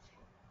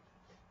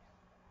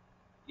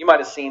 You might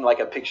have seen like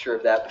a picture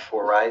of that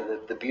before,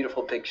 right? The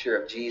beautiful picture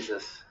of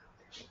Jesus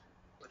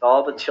with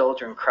all the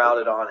children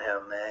crowded on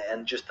him,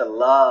 and just the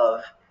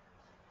love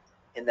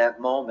in that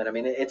moment. I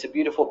mean, it's a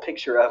beautiful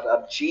picture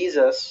of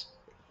Jesus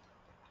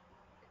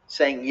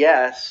saying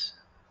yes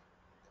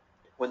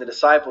when the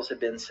disciples had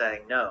been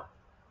saying no.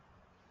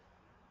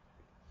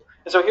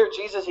 And so here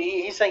Jesus,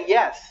 he's saying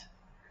yes.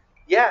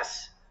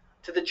 Yes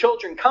to the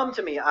children. Come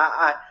to me.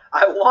 I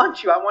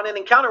want you. I want an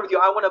encounter with you.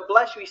 I want to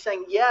bless you. He's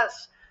saying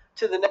yes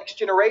to the next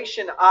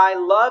generation. I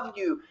love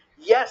you.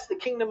 Yes, the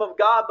kingdom of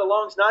God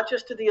belongs not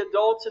just to the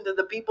adults and to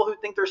the people who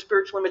think they're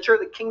spiritually mature.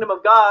 The kingdom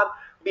of God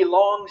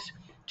belongs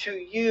to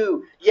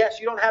you. Yes,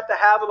 you don't have to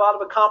have a lot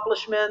of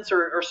accomplishments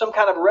or some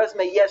kind of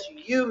resume. Yes,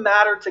 you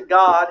matter to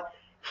God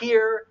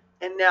here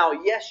and now.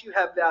 Yes, you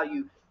have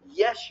value.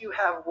 Yes, you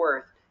have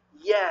worth.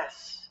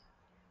 Yes,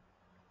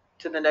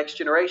 to the next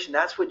generation.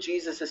 That's what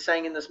Jesus is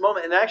saying in this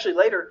moment. And actually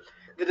later,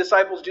 the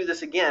disciples do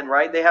this again,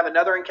 right? They have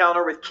another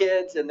encounter with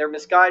kids, and they're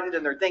misguided,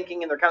 and they're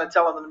thinking, and they're kind of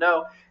telling them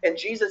no. And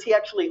Jesus, he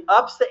actually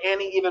ups the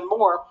ante even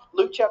more.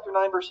 Luke chapter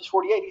 9, verses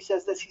 48, he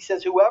says this. He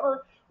says,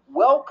 whoever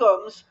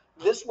welcomes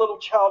this little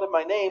child in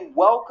my name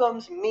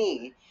welcomes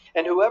me,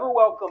 and whoever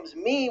welcomes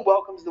me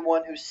welcomes the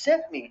one who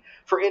sent me.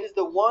 For it is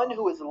the one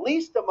who is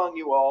least among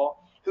you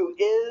all who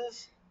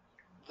is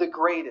the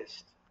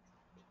greatest.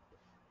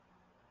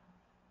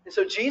 And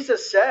so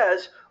Jesus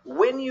says,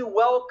 when you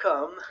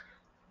welcome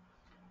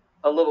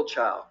a little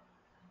child,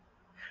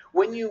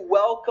 when you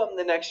welcome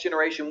the next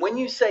generation, when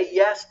you say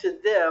yes to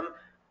them,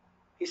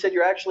 he said,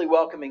 you're actually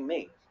welcoming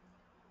me.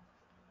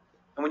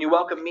 And when you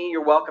welcome me,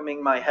 you're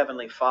welcoming my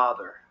heavenly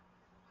Father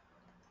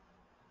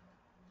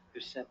who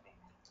sent me.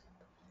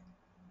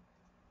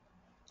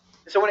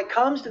 And so when it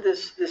comes to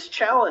this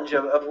challenge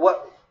of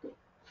what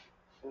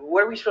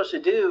are we supposed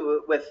to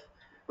do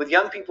with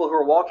young people who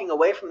are walking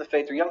away from the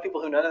faith, or young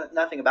people who know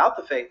nothing about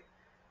the faith,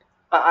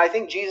 I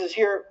think Jesus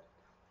here,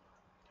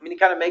 he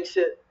kind of makes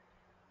it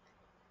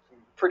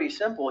pretty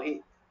simple.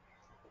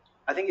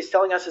 I think he's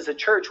telling us as a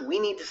church, we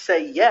need to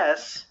say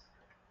yes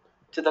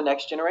to the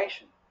next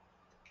generation.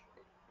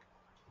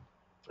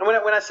 And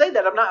when I say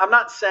that, I'm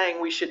not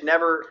saying we should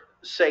never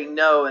say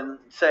no and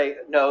say,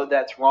 no,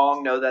 that's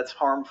wrong, no, that's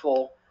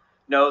harmful,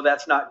 no,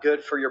 that's not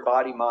good for your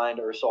body, mind,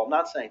 or soul. I'm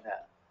not saying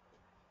that.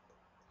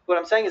 What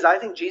I'm saying is I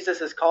think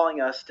Jesus is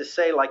calling us to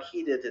say, like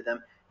he did to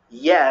them,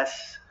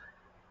 yes,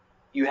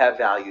 you have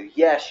value.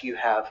 Yes, you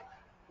have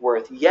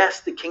worth.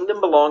 Yes, the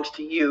kingdom belongs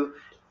to you.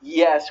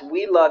 Yes,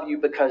 we love you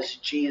because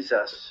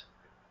Jesus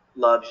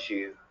loves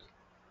you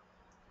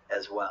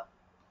as well.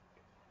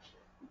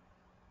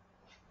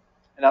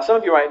 And now some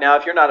of you right now,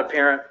 if you're not a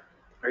parent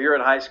or you're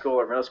in high school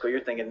or middle school, you're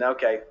thinking,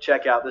 okay,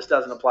 check out, this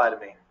doesn't apply to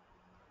me.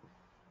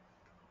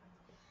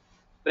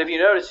 But if you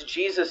notice,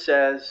 Jesus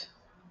says,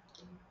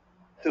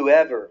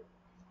 whoever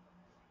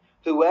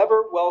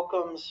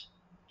welcomes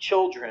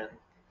children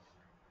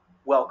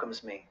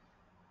welcomes me.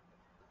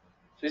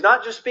 So he's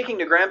not just speaking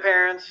to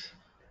grandparents,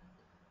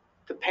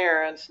 to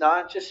parents,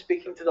 not just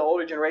speaking to the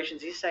older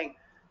generations. He's saying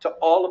to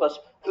all of us,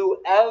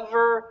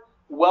 whoever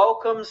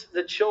welcomes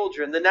the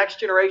children, the next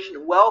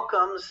generation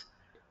welcomes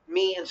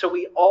me. And so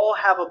we all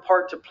have a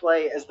part to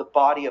play as the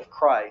body of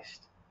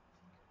Christ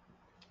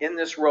in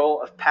this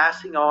role of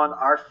passing on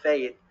our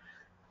faith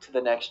to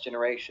the next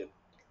generation.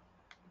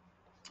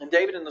 And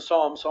David in the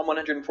Psalm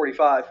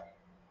 145,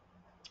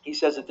 he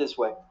says it this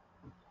way.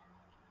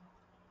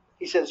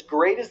 He says,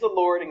 great is the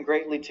Lord and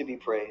greatly to be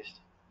praised,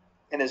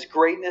 and his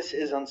greatness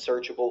is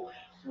unsearchable.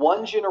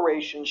 One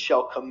generation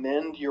shall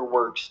commend your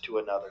works to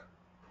another,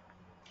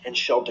 and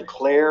shall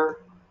declare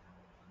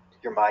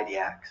your mighty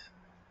acts.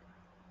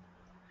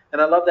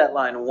 And I love that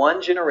line,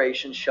 one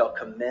generation shall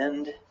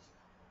commend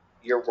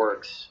your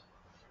works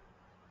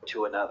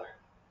to another.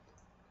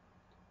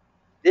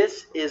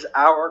 This is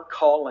our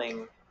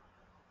calling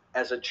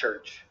as a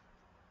church,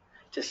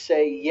 to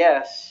say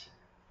yes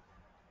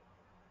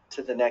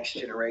to the next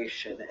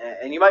generation.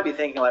 And you might be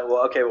thinking like,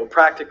 well,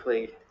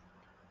 practically,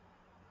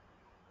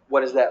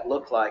 what does that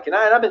look like? And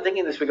I've been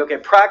thinking this week,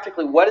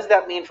 practically, what does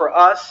that mean for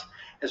us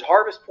as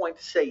Harvest Point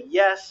to say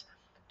yes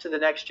to the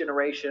next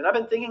generation? And I've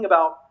been thinking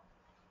about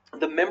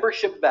the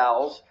membership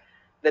vows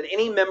that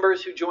any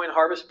members who join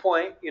Harvest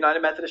Point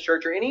United Methodist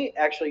Church, or any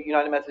actually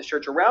United Methodist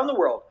Church around the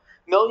world,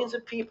 millions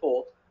of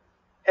people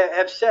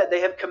have said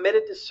they have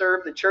committed to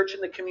serve the church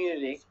and the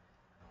community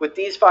with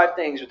these 5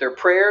 things, with their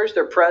prayers,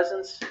 their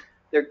presence,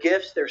 their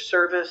gifts, their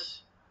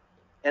service,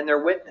 and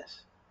their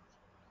witness.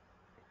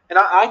 And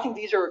I think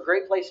these are a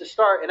great place to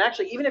start. And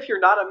actually, even if you're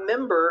not a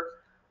member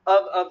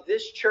of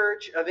this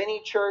church, of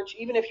any church,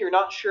 even if you're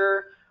not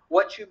sure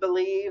what you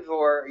believe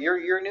or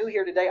you're new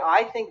here today,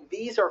 I think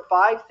these are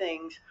 5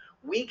 things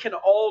we can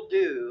all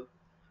do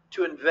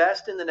to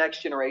invest in the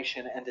next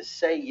generation and to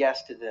say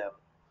yes to them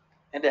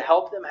and to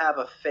help them have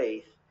a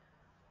faith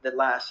that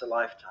lasts a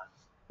lifetime.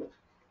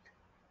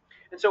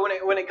 And so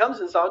when it comes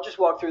to this, I'll just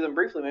walk through them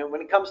briefly.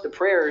 When it comes to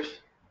prayers,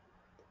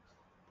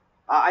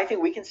 I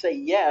think we can say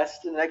yes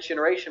to the next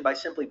generation by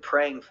simply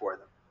praying for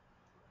them.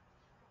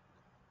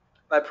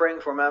 By praying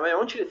for them. I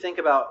want you to think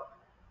about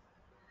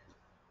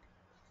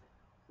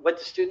what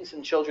the students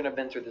and children have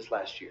been through this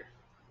last year.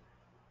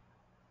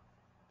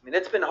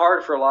 It's been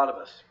hard for a lot of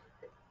us.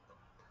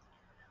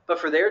 But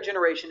for their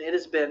generation, it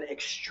has been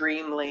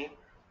extremely,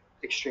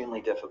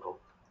 extremely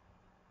difficult.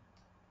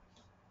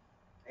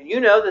 And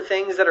the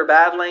things that are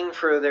battling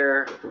for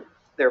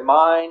their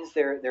minds,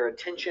 their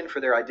attention,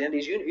 for their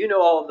identities. You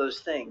know all of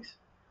those things.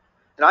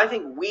 And I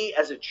think we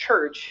as a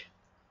church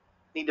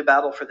need to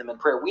battle for them in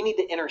prayer. We need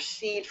to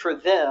intercede for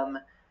them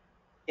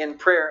in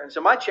prayer. And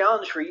so my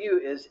challenge for you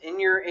is in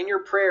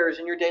your prayers,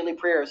 in your daily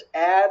prayers,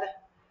 add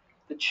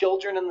the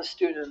children and the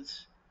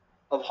students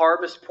of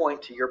Harvest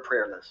Point to your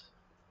prayer list.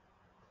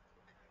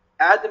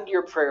 Add them to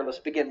your prayer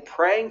list. Begin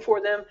praying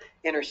for them,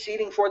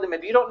 interceding for them.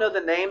 If you don't know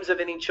the names of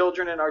any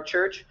children in our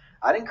church,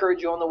 I'd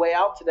encourage you on the way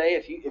out today,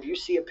 if you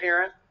see a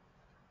parent,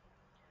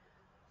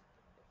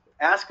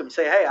 ask them,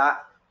 say, hey, I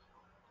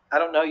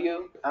don't know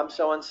you. I'm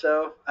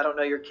so-and-so. I don't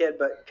know your kid,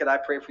 but could I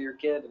pray for your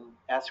kid? And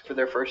ask for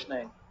their first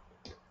name.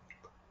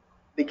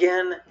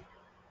 Begin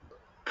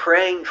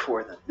praying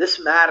for them.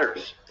 This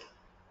matters.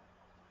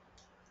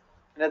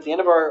 And at the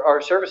end of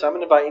our service, I'm going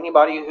to invite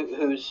anybody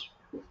who's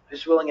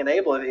willing and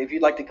able, if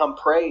you'd like to come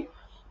pray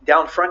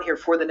down front here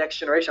for the next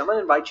generation, I'm going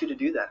to invite you to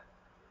do that.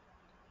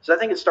 So I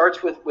think it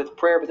starts with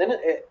prayer, but then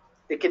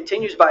it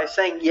continues by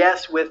saying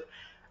yes with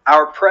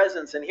our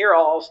presence. And here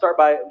I'll start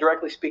by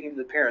directly speaking to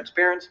the parents.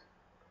 Parents,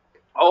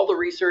 all the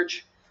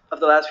research of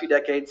the last few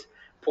decades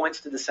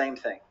points to the same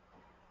thing.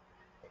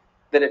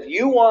 That if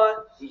you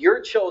want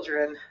your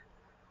children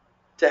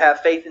to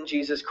have faith in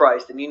Jesus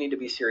Christ, then you need to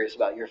be serious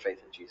about your faith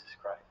in Jesus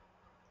Christ.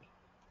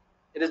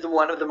 It is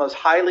one of the most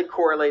highly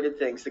correlated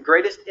things. The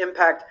greatest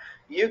impact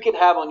you can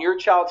have on your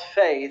child's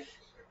faith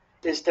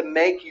is to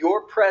make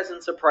your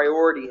presence a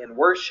priority in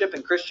worship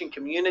and Christian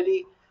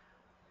community,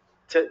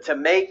 to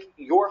make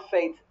your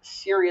faith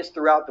serious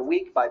throughout the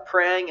week by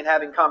praying and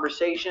having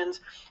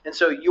conversations. And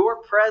so your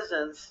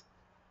presence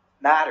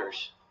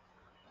matters.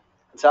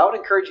 And so I would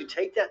encourage you to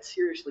take that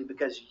seriously,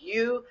 because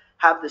you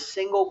have the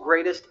single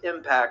greatest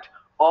impact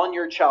on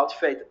your child's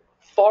faith,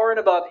 far and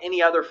above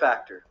any other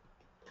factor.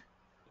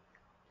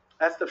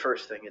 That's the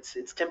first thing.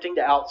 It's tempting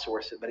to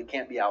outsource it, but it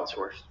can't be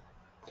outsourced.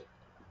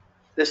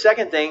 The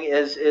second thing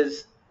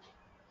is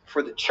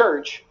for the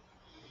church,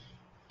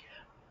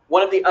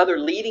 one of the other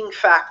leading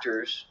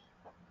factors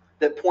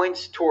that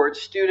points towards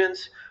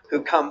students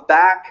who come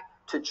back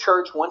to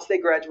church once they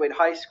graduate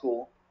high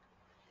school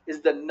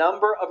is the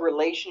number of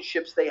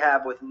relationships they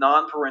have with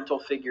non-parental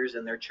figures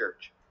in their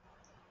church.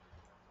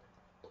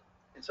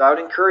 And so I would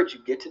encourage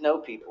you, get to know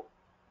people.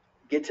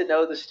 Get to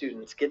know the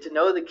students. Get to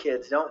know the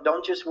kids.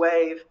 Don't just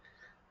wave.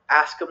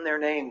 Ask them their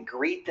name.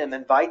 Greet them.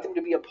 Invite them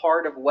to be a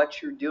part of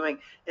what you're doing.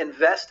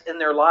 Invest in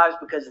their lives,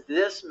 because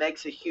this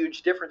makes a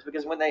huge difference.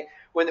 Because when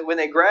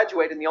they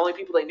graduate and the only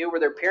people they knew were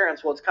their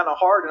parents, well, it's kind of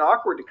hard and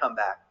awkward to come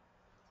back.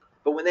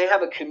 But when they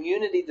have a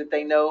community that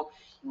they know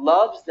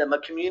loves them, a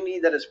community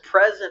that is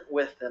present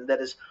with them, that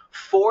is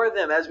for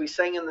them, as we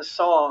sang in the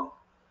song,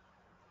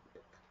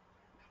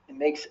 it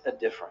makes a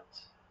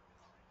difference.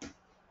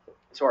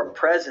 So our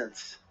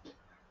presence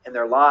in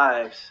their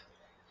lives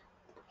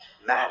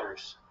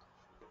matters.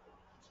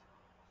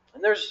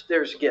 And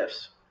there's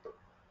gifts.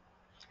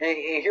 And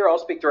here I'll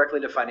speak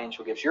directly to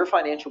financial gifts. Your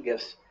financial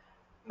gifts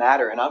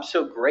matter. And I'm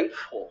so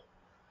grateful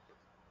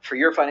for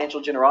your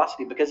financial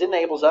generosity, because it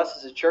enables us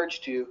as a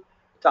church to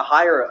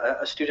hire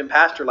a student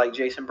pastor like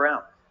Jason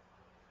Brown,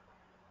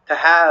 to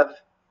have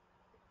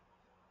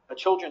a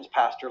children's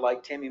pastor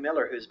like Tammy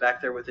Miller, who's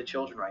back there with the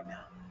children right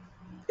now.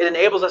 It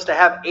enables us to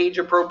have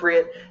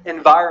age-appropriate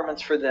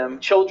environments for them,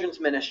 children's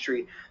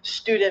ministry,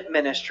 student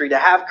ministry, to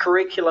have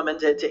curriculum and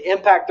to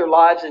impact their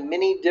lives in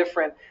many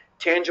different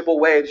tangible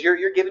ways.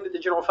 You're giving to the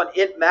general fund.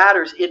 It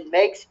matters. It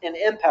makes an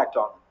impact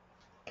on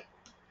them.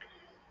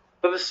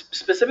 But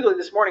specifically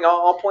this morning,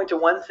 I'll point to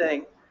one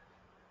thing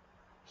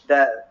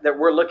that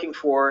we're looking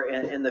for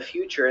in the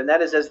future, and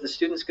that is, as the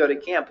students go to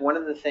camp, one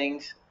of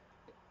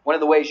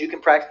the ways you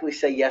can practically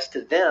say yes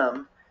to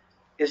them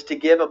is to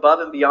give above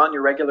and beyond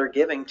your regular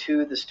giving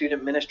to the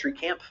Student Ministry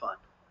Camp Fund,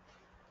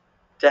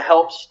 to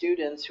help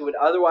students who would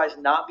otherwise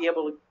not be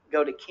able to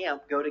go to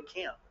camp.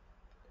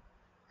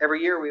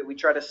 Every year we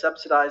try to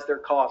subsidize their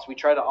costs. We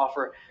try to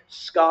offer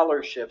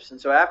scholarships.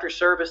 And so after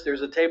service,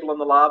 there's a table in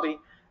the lobby.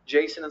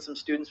 Jason and some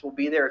students will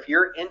be there. If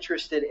you're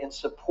interested in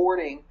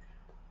supporting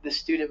the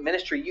student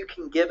ministry, you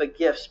can give a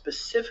gift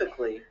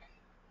specifically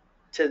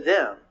to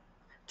them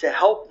to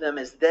help them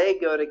as they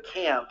go to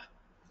camp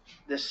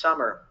this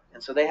summer.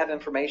 And so they have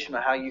information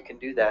on how you can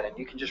do that. And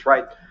you can just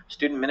write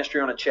student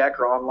ministry on a check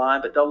or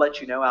online, but they'll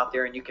let you know out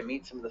there, and you can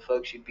meet some of the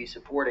folks you'd be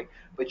supporting.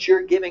 But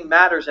your giving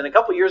matters. And a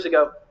couple years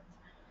ago,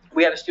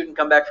 we had a student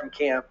come back from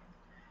camp,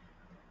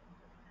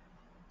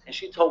 and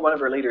she told one of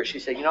her leaders, she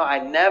said, I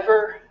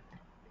never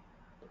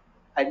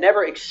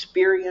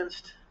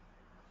experienced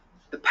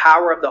the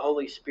power of the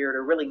Holy Spirit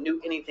or really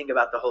knew anything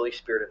about the Holy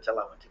Spirit until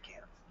I went to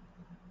camp.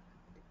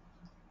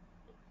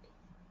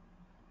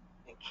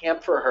 And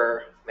camp for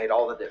her made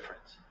all the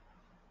difference.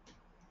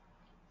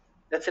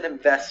 That's an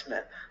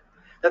investment.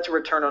 That's a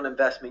return on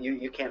investment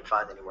you can't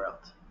find anywhere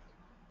else.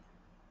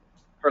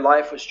 Her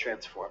life was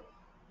transformed.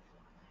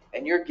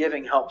 And your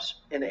giving helps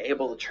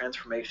enable the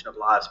transformation of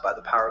lives by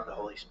the power of the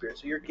Holy Spirit.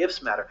 So your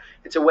gifts matter.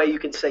 It's a way you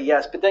can say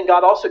yes. But then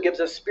God also gives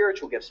us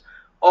spiritual gifts.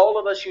 All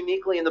of us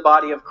uniquely in the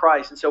body of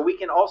Christ. And so we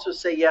can also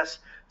say yes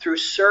through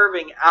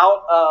serving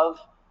out of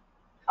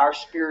our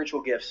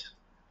spiritual gifts.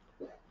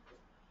 And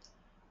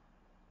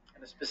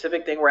the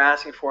specific thing we're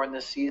asking for in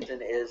this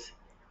season is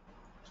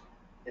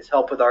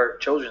help with our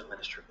children's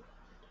ministry.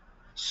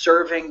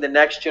 Serving the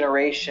next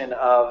generation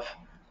of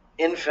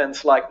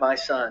infants like my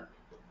son.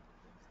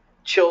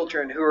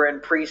 Children who are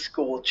in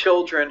preschool.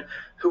 Children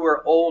who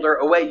are older.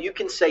 A way you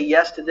can say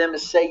yes to them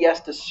is say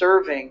yes to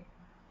serving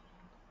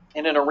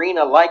in an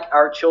arena like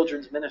our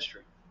children's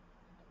ministry.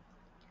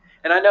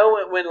 And I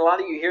know when a lot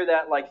of you hear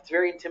that, it's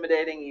very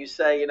intimidating. You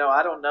say,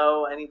 I don't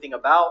know anything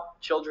about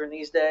children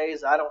these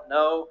days. I don't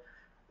know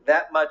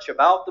that much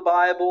about the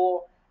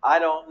Bible. I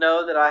don't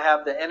know that I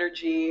have the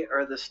energy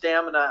or the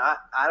stamina.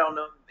 I don't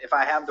know if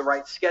I have the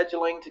right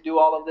scheduling to do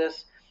all of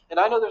this. And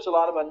I know there's a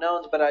lot of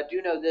unknowns, but I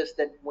do know this,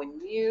 that when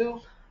you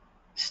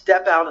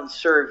step out and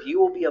serve, you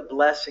will be a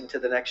blessing to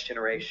the next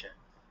generation.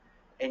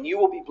 And you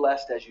will be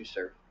blessed as you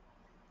serve.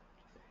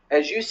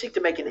 As you seek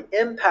to make an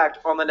impact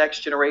on the next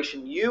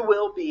generation, you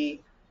will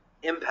be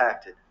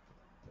impacted.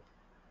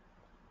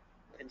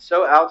 And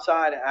so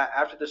outside,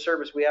 after the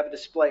service, we have a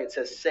display. It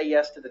says, say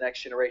yes to the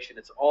next generation.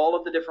 It's all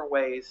of the different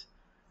ways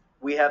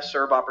we have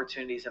serve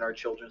opportunities in our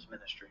children's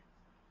ministry.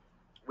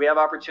 We have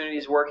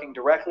opportunities working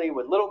directly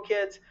with little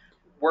kids,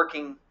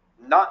 working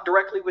not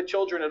directly with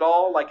children at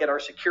all, like at our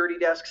security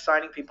desk,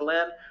 signing people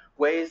in,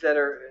 ways that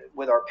are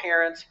with our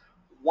parents,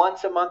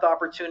 once a month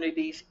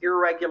opportunities,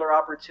 irregular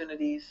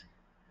opportunities.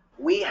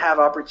 We have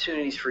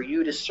opportunities for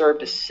you to serve,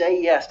 to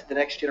say yes to the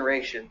next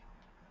generation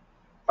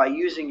by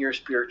using your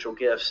spiritual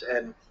gifts.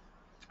 And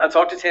I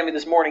talked to Tammy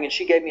this morning, and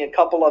she gave me a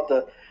couple of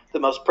the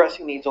most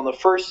pressing needs. On the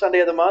first Sunday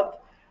of the month,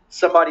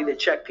 somebody to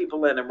check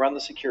people in and run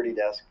the security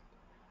desk.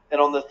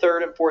 And on the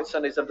third and fourth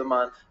Sundays of the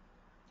month,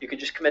 you could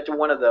just commit to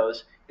one of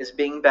those, is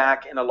being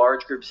back in a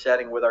large group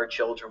setting with our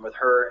children, with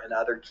her and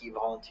other key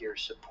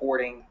volunteers,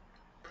 supporting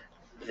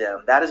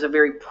them. That is a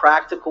very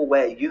practical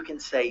way you can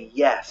say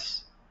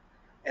yes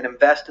and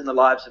invest in the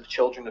lives of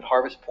children at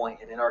Harvest Point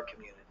and in our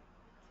community.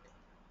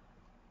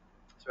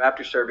 So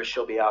after service,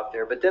 she'll be out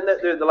there. But then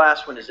the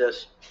last one is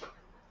this.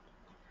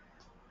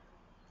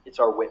 It's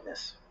our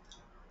witness.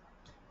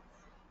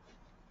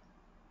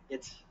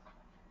 It's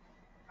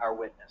our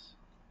witness.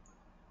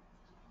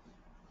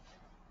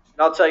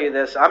 And I'll tell you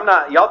this,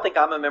 y'all think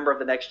I'm a member of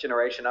the next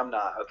generation. I'm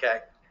not, okay?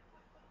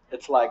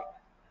 It's like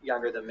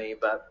younger than me,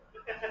 but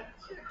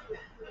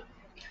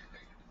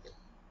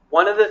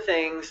one of the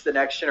things the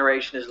next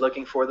generation is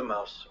looking for the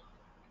most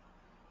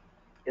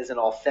is an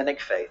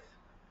authentic faith,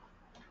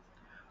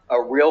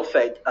 a real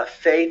faith, a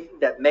faith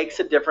that makes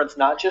a difference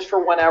not just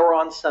for 1 hour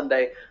on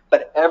Sunday,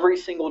 but every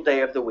single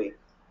day of the week.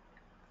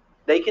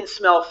 They can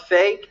smell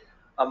fake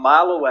a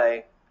mile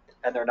away,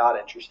 and they're not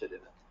interested in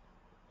it.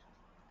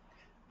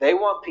 They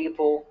want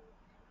people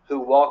who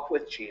walk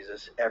with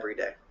Jesus every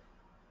day.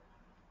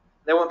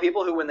 They want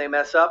people who, when they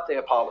mess up, they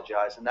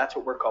apologize, and that's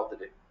what we're called to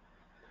do.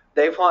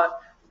 They want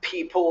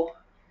people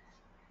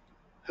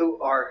who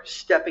are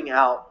stepping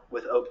out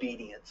with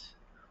obedience,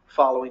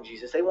 following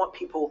Jesus. They want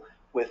people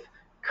with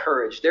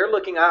courage. They're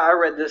looking, I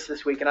read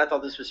this week, and I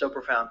thought this was so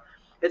profound.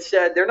 It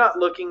said they're not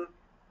looking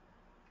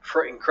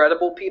for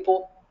incredible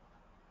people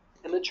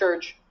in the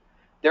church.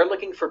 They're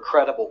looking for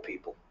credible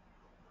people.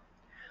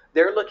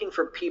 They're looking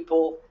for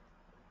people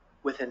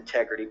with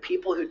integrity,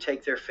 people who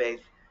take their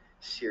faith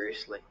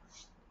seriously,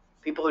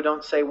 people who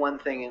don't say one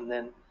thing and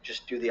then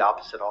just do the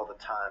opposite all the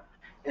time.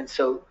 And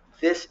so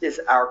this is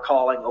our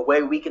calling. A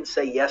way we can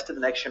say yes to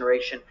the next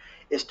generation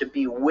is to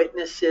be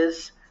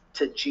witnesses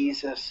to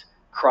Jesus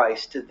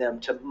Christ, to them,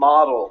 to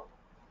model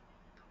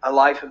a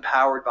life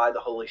empowered by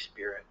the Holy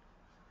Spirit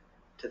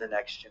to the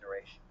next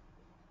generation.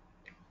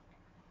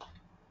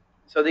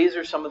 So these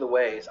are some of the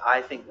ways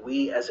I think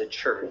we as a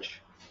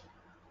church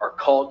are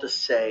called to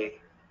say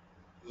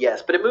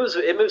yes. But it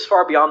moves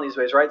far beyond these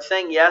ways, right?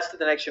 Saying yes to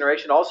the next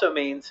generation also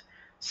means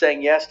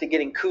saying yes to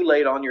getting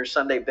Kool-Aid on your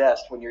Sunday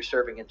best when you're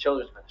serving in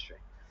children's ministry.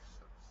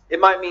 It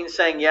might mean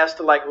saying yes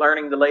to like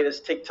learning the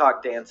latest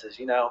TikTok dances.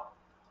 You know,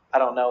 I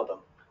don't know them.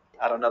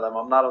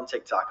 I'm not on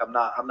TikTok. I'm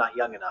not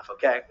young enough.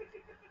 Okay.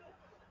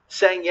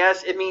 Saying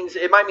yes, it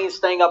might mean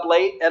staying up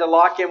late at a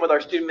lock-in with our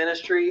student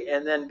ministry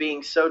and then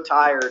being so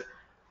tired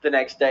the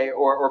next day,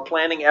 or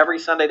planning every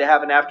Sunday to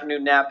have an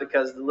afternoon nap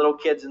because the little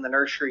kids in the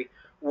nursery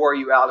wore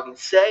you out. I mean,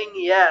 saying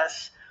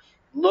yes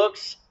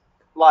looks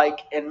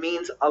like and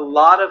means a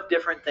lot of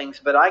different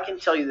things, but I can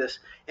tell you this,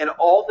 in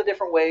all the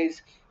different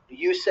ways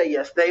you say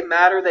yes, they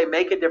matter, they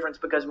make a difference,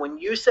 because when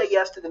you say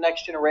yes to the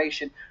next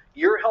generation,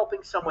 you're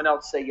helping someone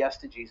else say yes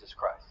to Jesus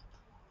Christ.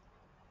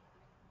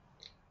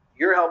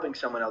 You're helping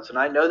someone else, and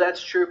I know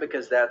that's true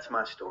because that's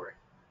my story.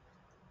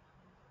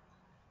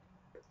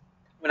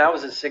 When I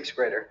was a sixth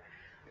grader,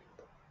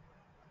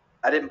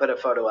 I didn't put a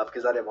photo up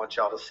because I didn't want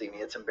y'all to see me.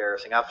 It's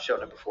embarrassing. I've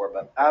shown it before,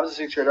 but I was a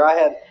sixth grader. I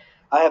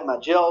had my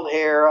gelled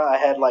hair. I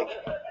had like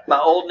my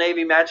Old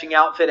Navy matching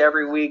outfit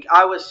every week.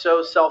 I was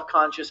so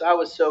self-conscious. I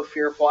was so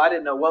fearful. I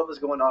didn't know what was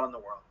going on in the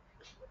world.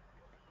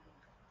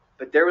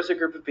 But there was a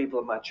group of people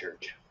in my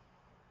church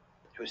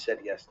who said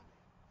yes.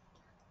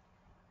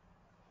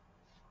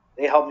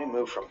 They helped me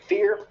move from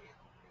fear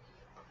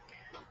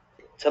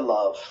to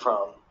love,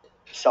 from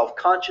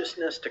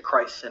self-consciousness to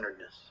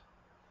Christ-centeredness.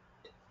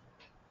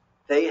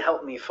 They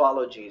helped me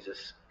follow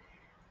Jesus.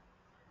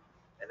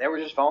 And they were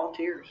just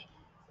volunteers.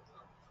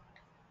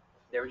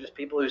 They were just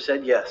people who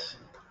said yes.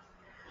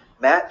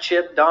 Matt,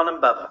 Chip, Don, and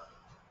Bubba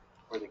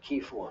were the key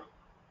four.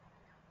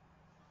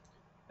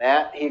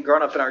 Matt, he'd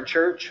grown up in our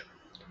church,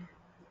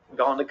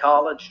 gone to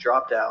college,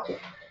 dropped out,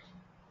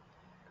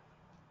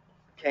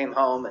 came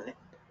home, and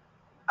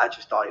I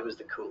just thought he was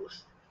the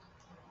coolest.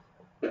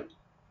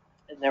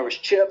 And there was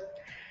Chip.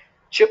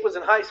 Chip was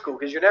in high school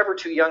because you're never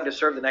too young to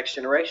serve the next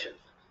generation.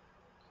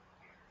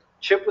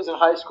 Chip was in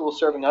high school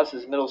serving us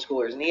as middle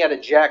schoolers, and he had a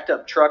jacked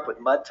up truck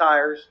with mud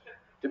tires.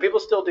 Do people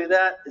still do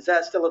that? Is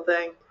that still a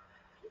thing?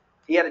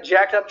 He had a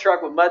jacked up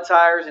truck with mud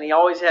tires, and he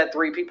always had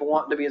 3 people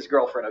wanting to be his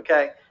girlfriend,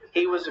 okay?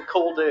 He was a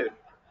cool dude.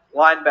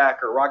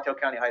 Linebacker, Rockdale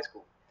County High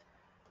School.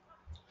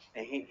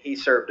 And he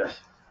served us.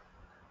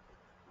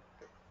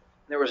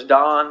 There was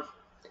Don.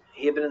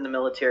 He had been in the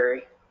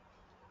military,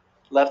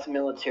 left the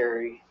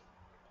military,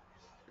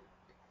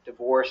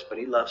 divorced, but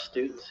he loved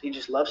students. He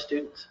just loved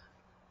students.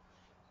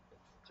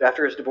 So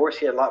after his divorce,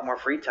 he had a lot more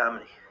free time,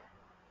 and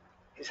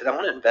he said, I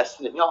want to invest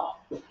it in y'all.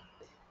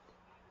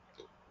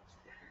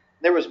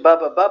 There was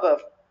Bubba. Bubba,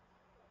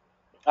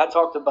 I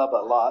talked to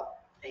Bubba a lot.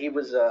 He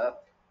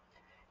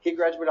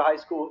graduated high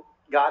school.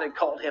 God had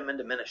called him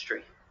into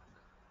ministry.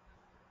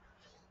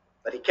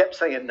 But he kept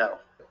saying no.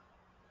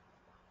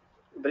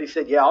 But he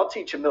said, yeah, I'll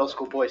teach a middle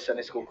school boys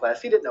Sunday school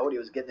class. He didn't know what he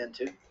was getting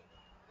into.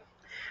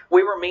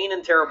 We were mean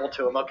and terrible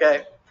to him,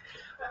 okay?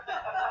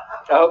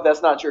 I hope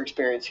that's not your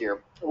experience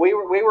here. We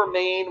were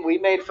mean. We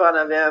made fun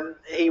of him.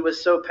 He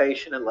was so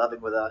patient and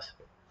loving with us.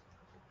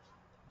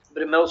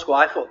 But in middle school,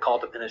 I felt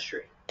called to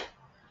ministry.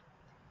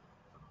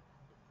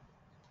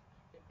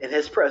 And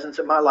his presence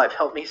in my life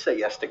helped me say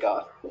yes to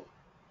God.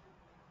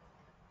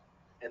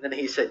 And then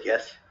he said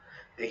yes.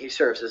 And he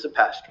serves as a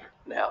pastor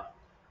now.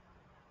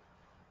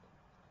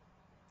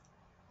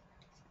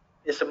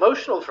 It's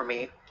emotional for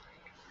me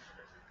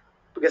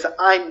because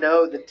I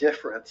know the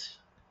difference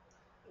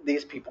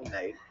these people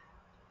made.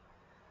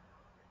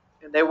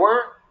 And they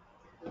weren't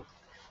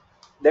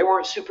They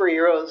weren't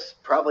superheroes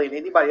probably in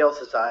anybody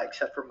else's eye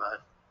except for mine.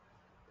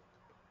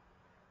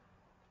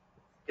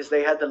 Because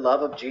they had the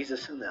love of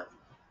Jesus in them.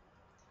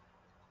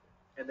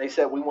 And they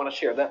said, we want to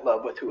share that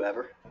love with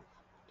whoever.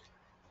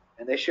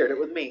 And they shared it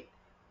with me,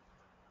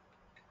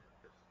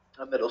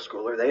 a middle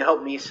schooler. They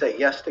helped me say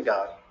yes to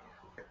God,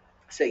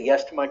 say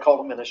yes to my call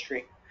to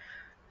ministry.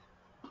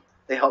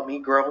 They helped me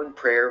grow in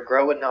prayer,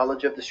 grow in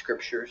knowledge of the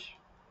Scriptures.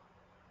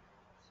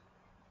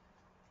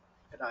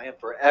 And I am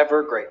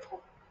forever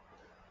grateful.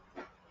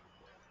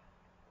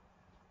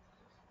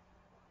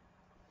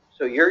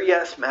 So your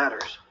yes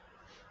matters.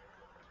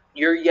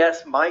 Your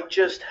yes might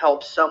just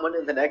help someone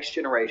in the next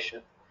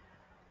generation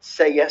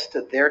say yes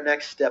to their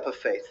next step of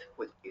faith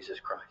with Jesus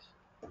Christ.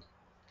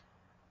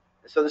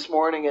 So this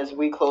morning, as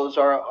we close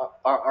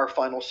our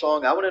final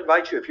song, I want to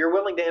invite you, if you're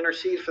willing to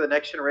intercede for the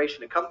next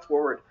generation, to come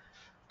forward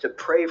to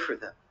pray for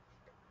them.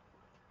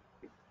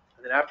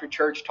 And then after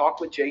church, talk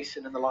with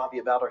Jason in the lobby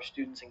about our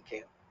students in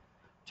camp.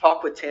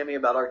 Talk with Tammy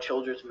about our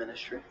children's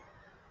ministry.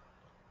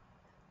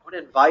 I want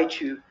to invite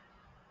you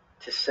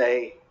to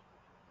say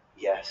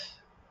yes.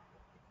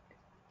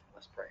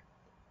 Let's pray.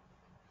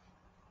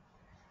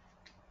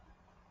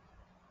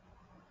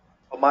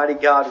 Almighty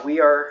God, we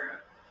are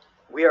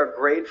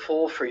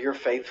grateful for your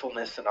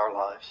faithfulness in our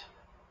lives.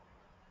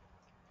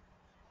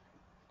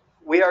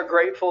 We are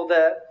grateful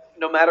that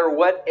no matter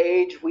what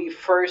age we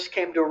first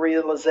came to a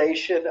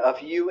realization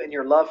of you and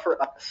your love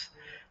for us,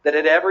 that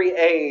at every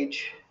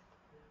age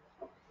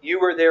you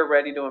were there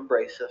ready to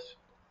embrace us.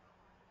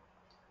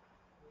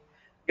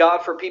 God,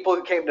 for people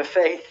who came to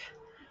faith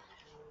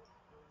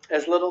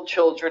as little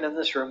children in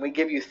this room, we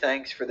give you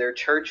thanks for their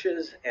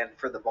churches and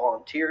for the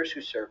volunteers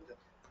who served them,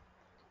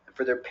 and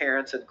for their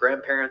parents and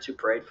grandparents who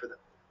prayed for them.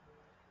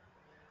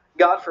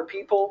 God, for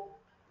people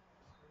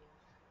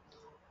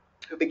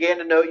who began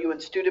to know you in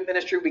student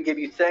ministry, we give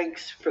you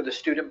thanks for the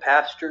student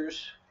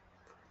pastors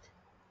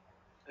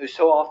who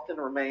so often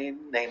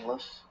remain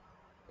nameless,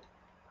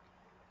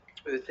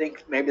 who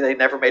think maybe they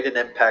never made an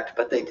impact,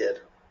 but they did.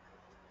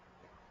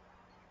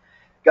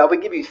 God, we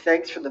give you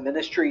thanks for the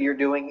ministry you're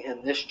doing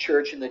in this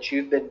church and that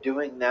you've been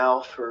doing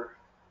now for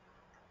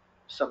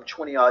some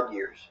 20 odd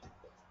years.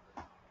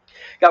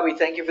 God, we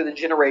thank you for the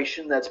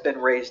generation that's been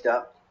raised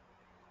up.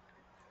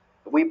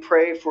 We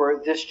pray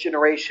for this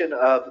generation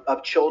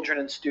of children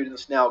and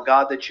students now,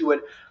 God, that you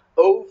would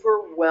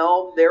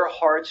overwhelm their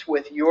hearts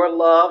with your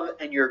love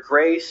and your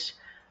grace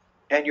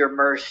and your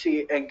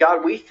mercy. And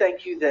God, we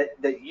thank you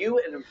that you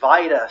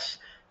invite us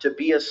to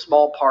be a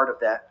small part of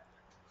that.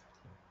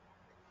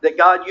 That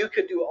God, you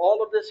could do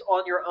all of this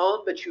on your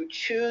own, but you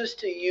choose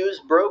to use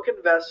broken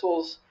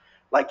vessels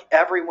like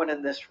everyone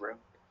in this room.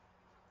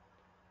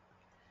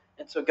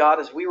 And so God,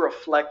 as we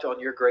reflect on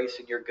your grace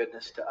and your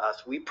goodness to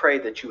us, we pray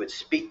that you would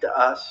speak to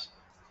us.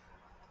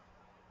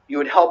 You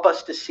would help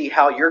us to see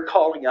how you're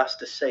calling us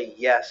to say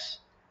yes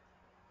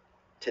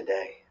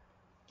today,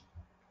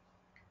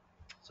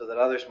 so that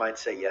others might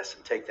say yes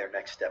and take their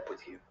next step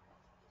with you.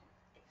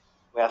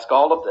 We ask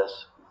all of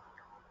this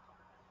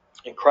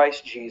in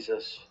Christ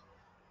Jesus'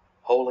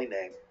 holy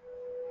name.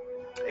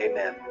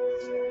 Amen.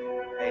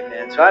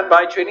 Amen. So I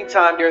invite you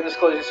anytime during this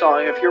closing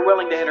song, if you're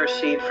willing to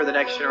intercede for the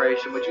next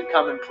generation, would you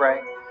come and pray?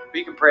 Or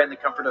you can pray in the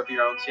comfort of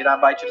your own seat. I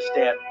invite you to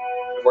stand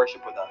and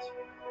worship with us.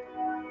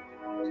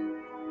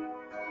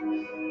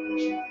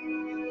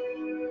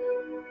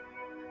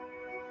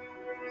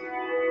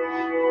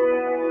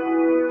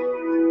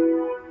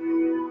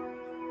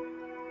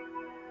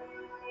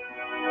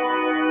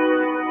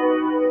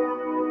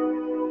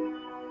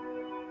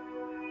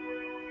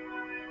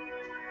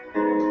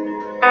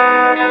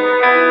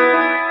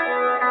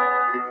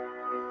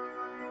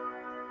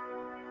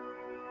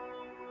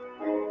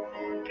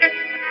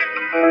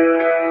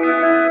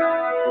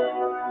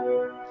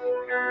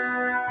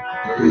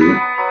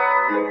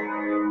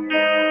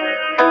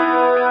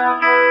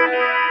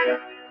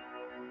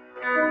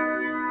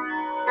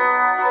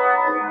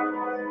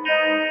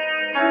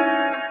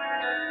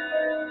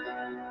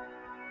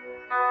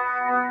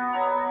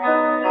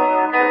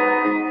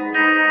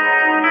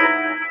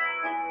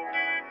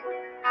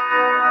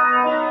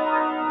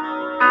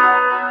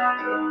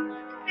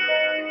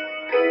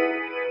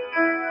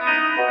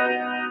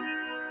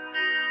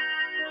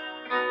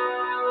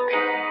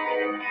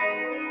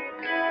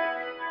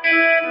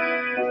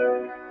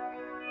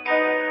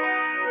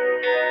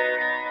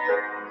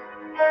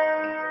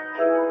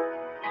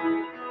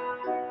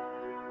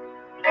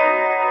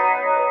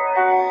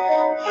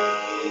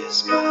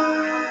 Is my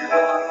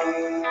all,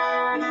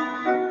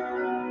 Lord.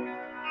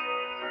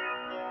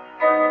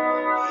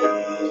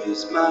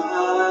 Is my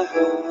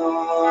all,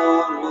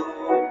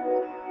 Lord.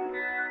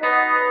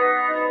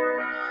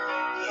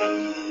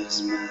 Is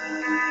my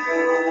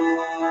all,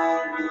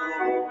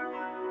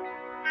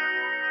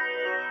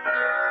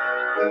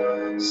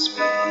 Lord.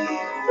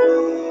 Speak what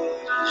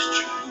is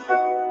true.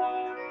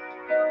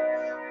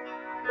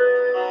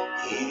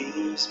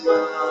 Is my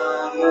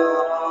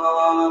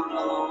all,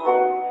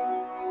 Lord.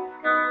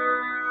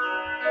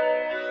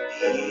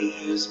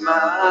 Is my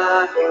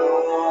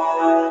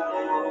all,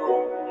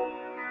 Lord.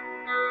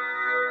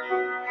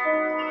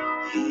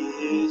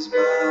 Here's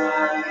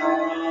my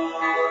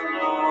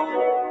heart,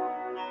 Lord.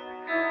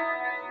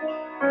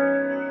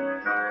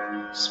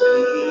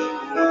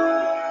 Speak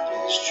what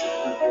is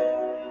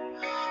true,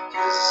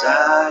 'cause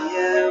I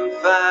am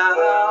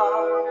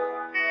found,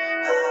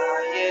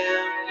 I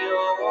am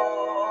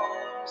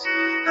yours,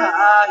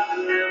 I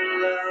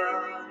am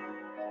loved,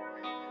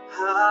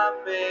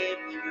 I'm made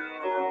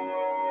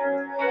pure,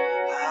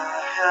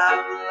 I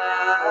have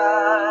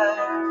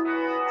life,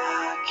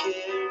 I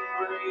can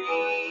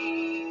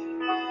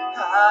breathe,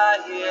 I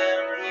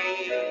am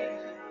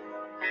here,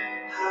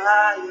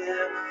 I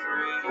am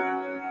free.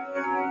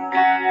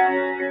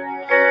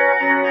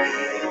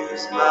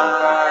 Here's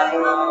my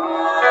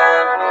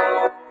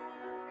heart,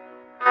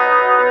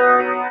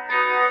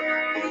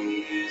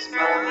 here's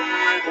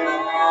my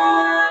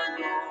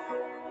heart,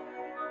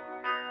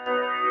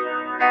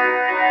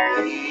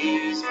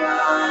 here's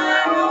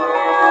my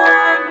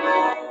heart,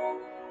 Lord.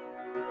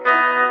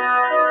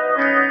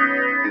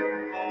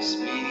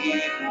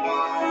 Speak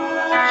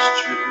what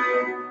is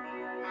true,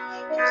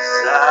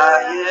 'cause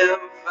I am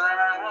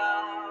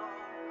found,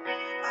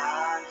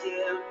 I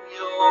am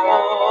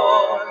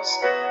yours,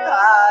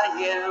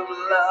 I am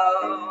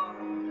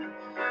loved,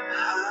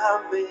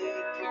 I'm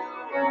made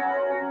pure,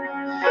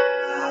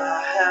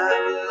 I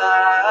have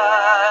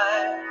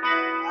life,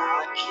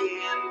 I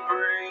can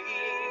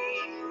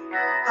breathe,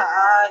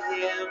 I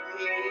am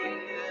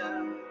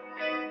here,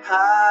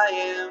 I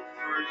am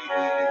free.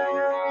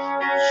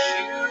 'Cause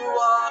you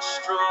are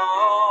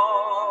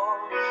strong,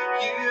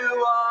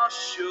 you are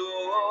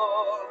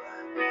sure,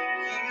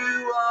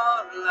 you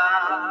are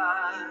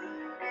life,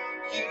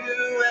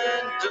 you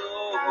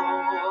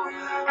endure,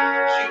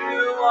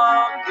 you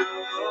are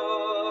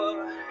good,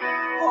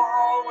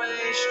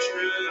 always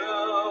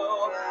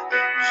true,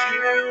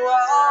 you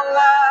are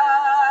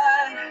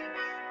light,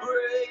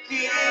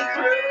 breaking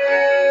through.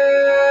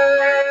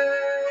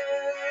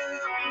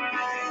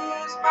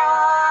 Here's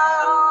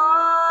my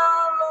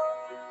heart,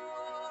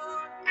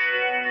 Lord.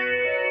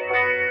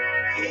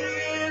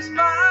 Here's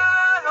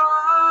my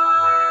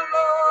heart,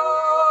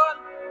 Lord.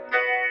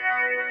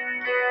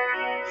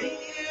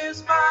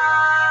 Here's my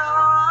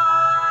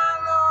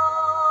heart,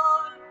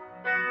 Lord.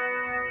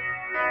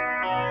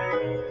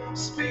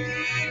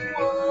 Speak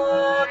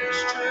what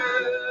is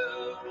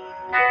true.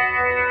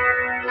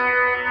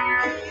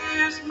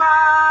 Here's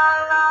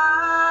my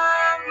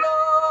life,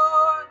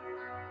 Lord.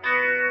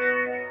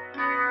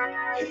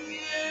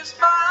 Here's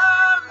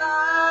my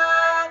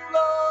life,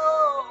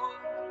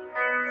 Lord.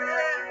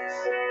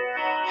 Yes.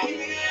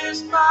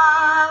 Here's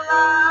my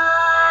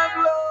life,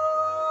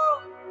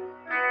 Lord.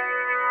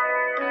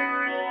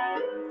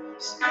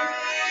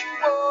 Speak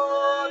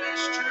what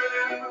is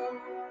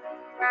true.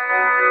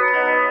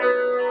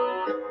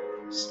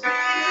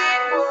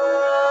 Speak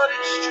what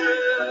is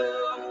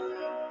true.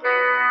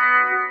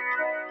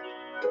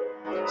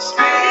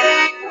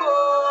 Speak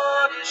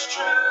what is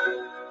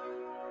true.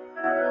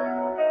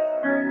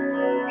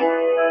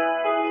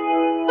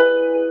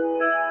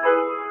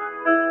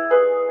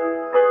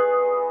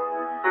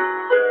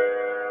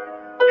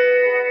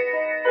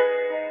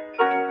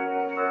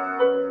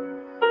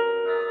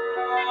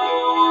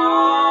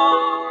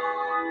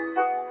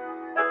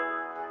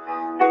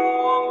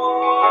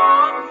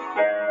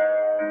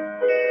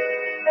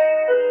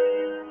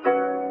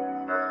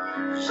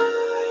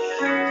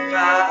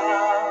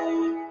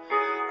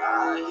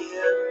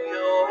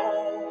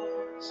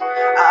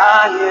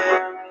 I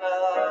am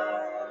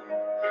loved,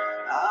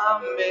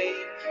 I'm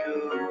made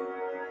pure,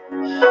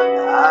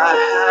 I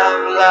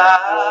have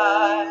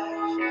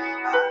life,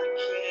 I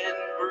can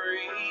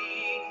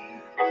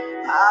breathe,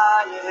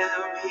 I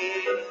am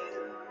here,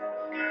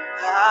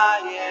 I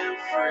am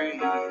free,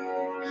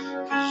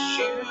 'cause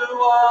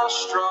you are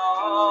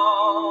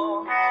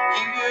strong,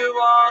 you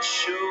are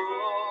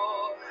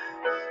sure,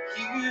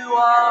 you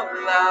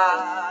are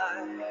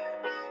light,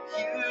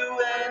 you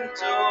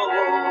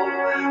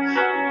endure,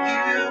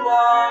 you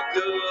are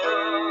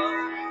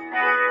good,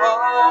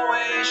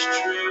 always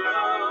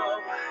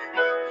true,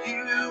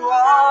 you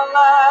are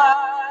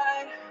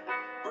light,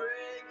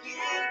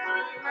 breaking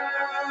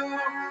through,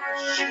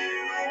 'cause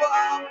you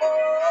are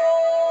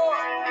more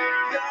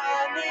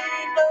than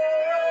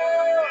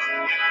enough,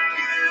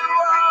 you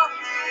are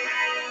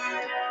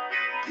here,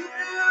 you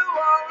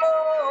are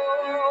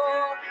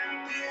Lord,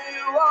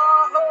 you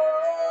are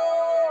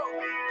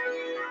hope,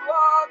 you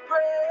are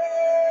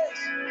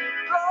grace,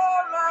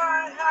 all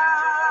I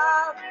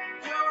have,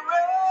 you're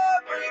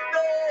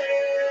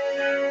everything.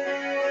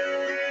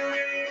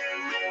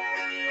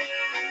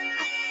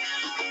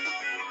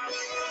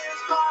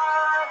 Here's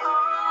my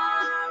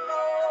heart,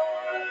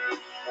 Lord.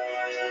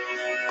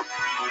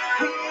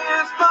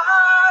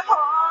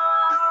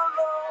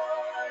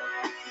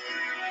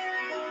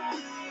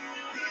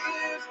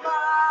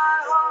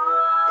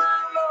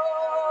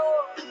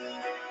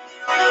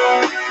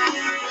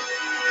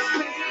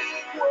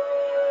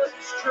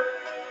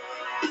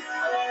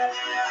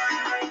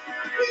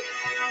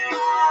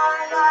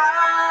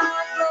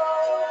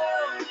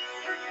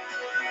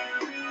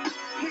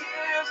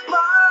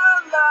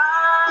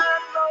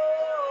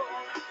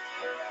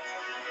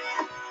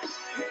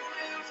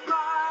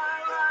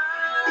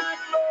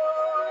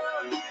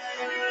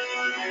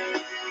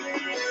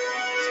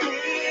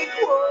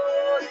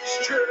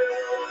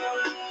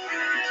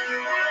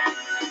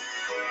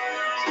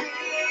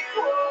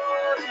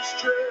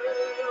 true.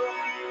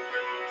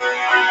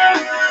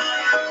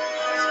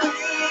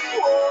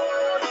 Speak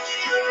what is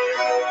true.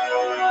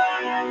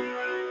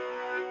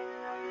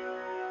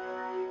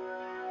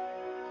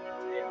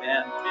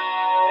 Amen.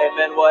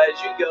 Amen. Well,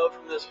 as you go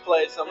from this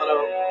place, I'm going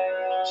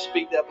to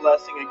speak that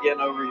blessing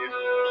again over you.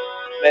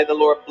 May the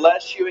Lord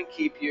bless you and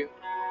keep you.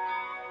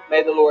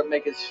 May the Lord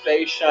make his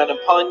face shine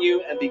upon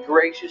you and be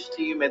gracious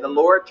to you. May the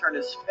Lord turn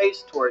his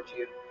face towards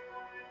you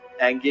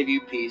and give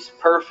you peace,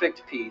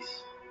 perfect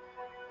peace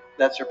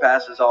that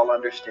surpasses all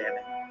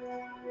understanding.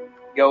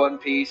 Go in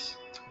peace.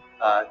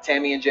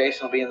 Tammy and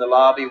Jason will be in the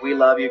lobby. We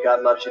love you.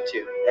 God loves you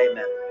too.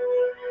 Amen.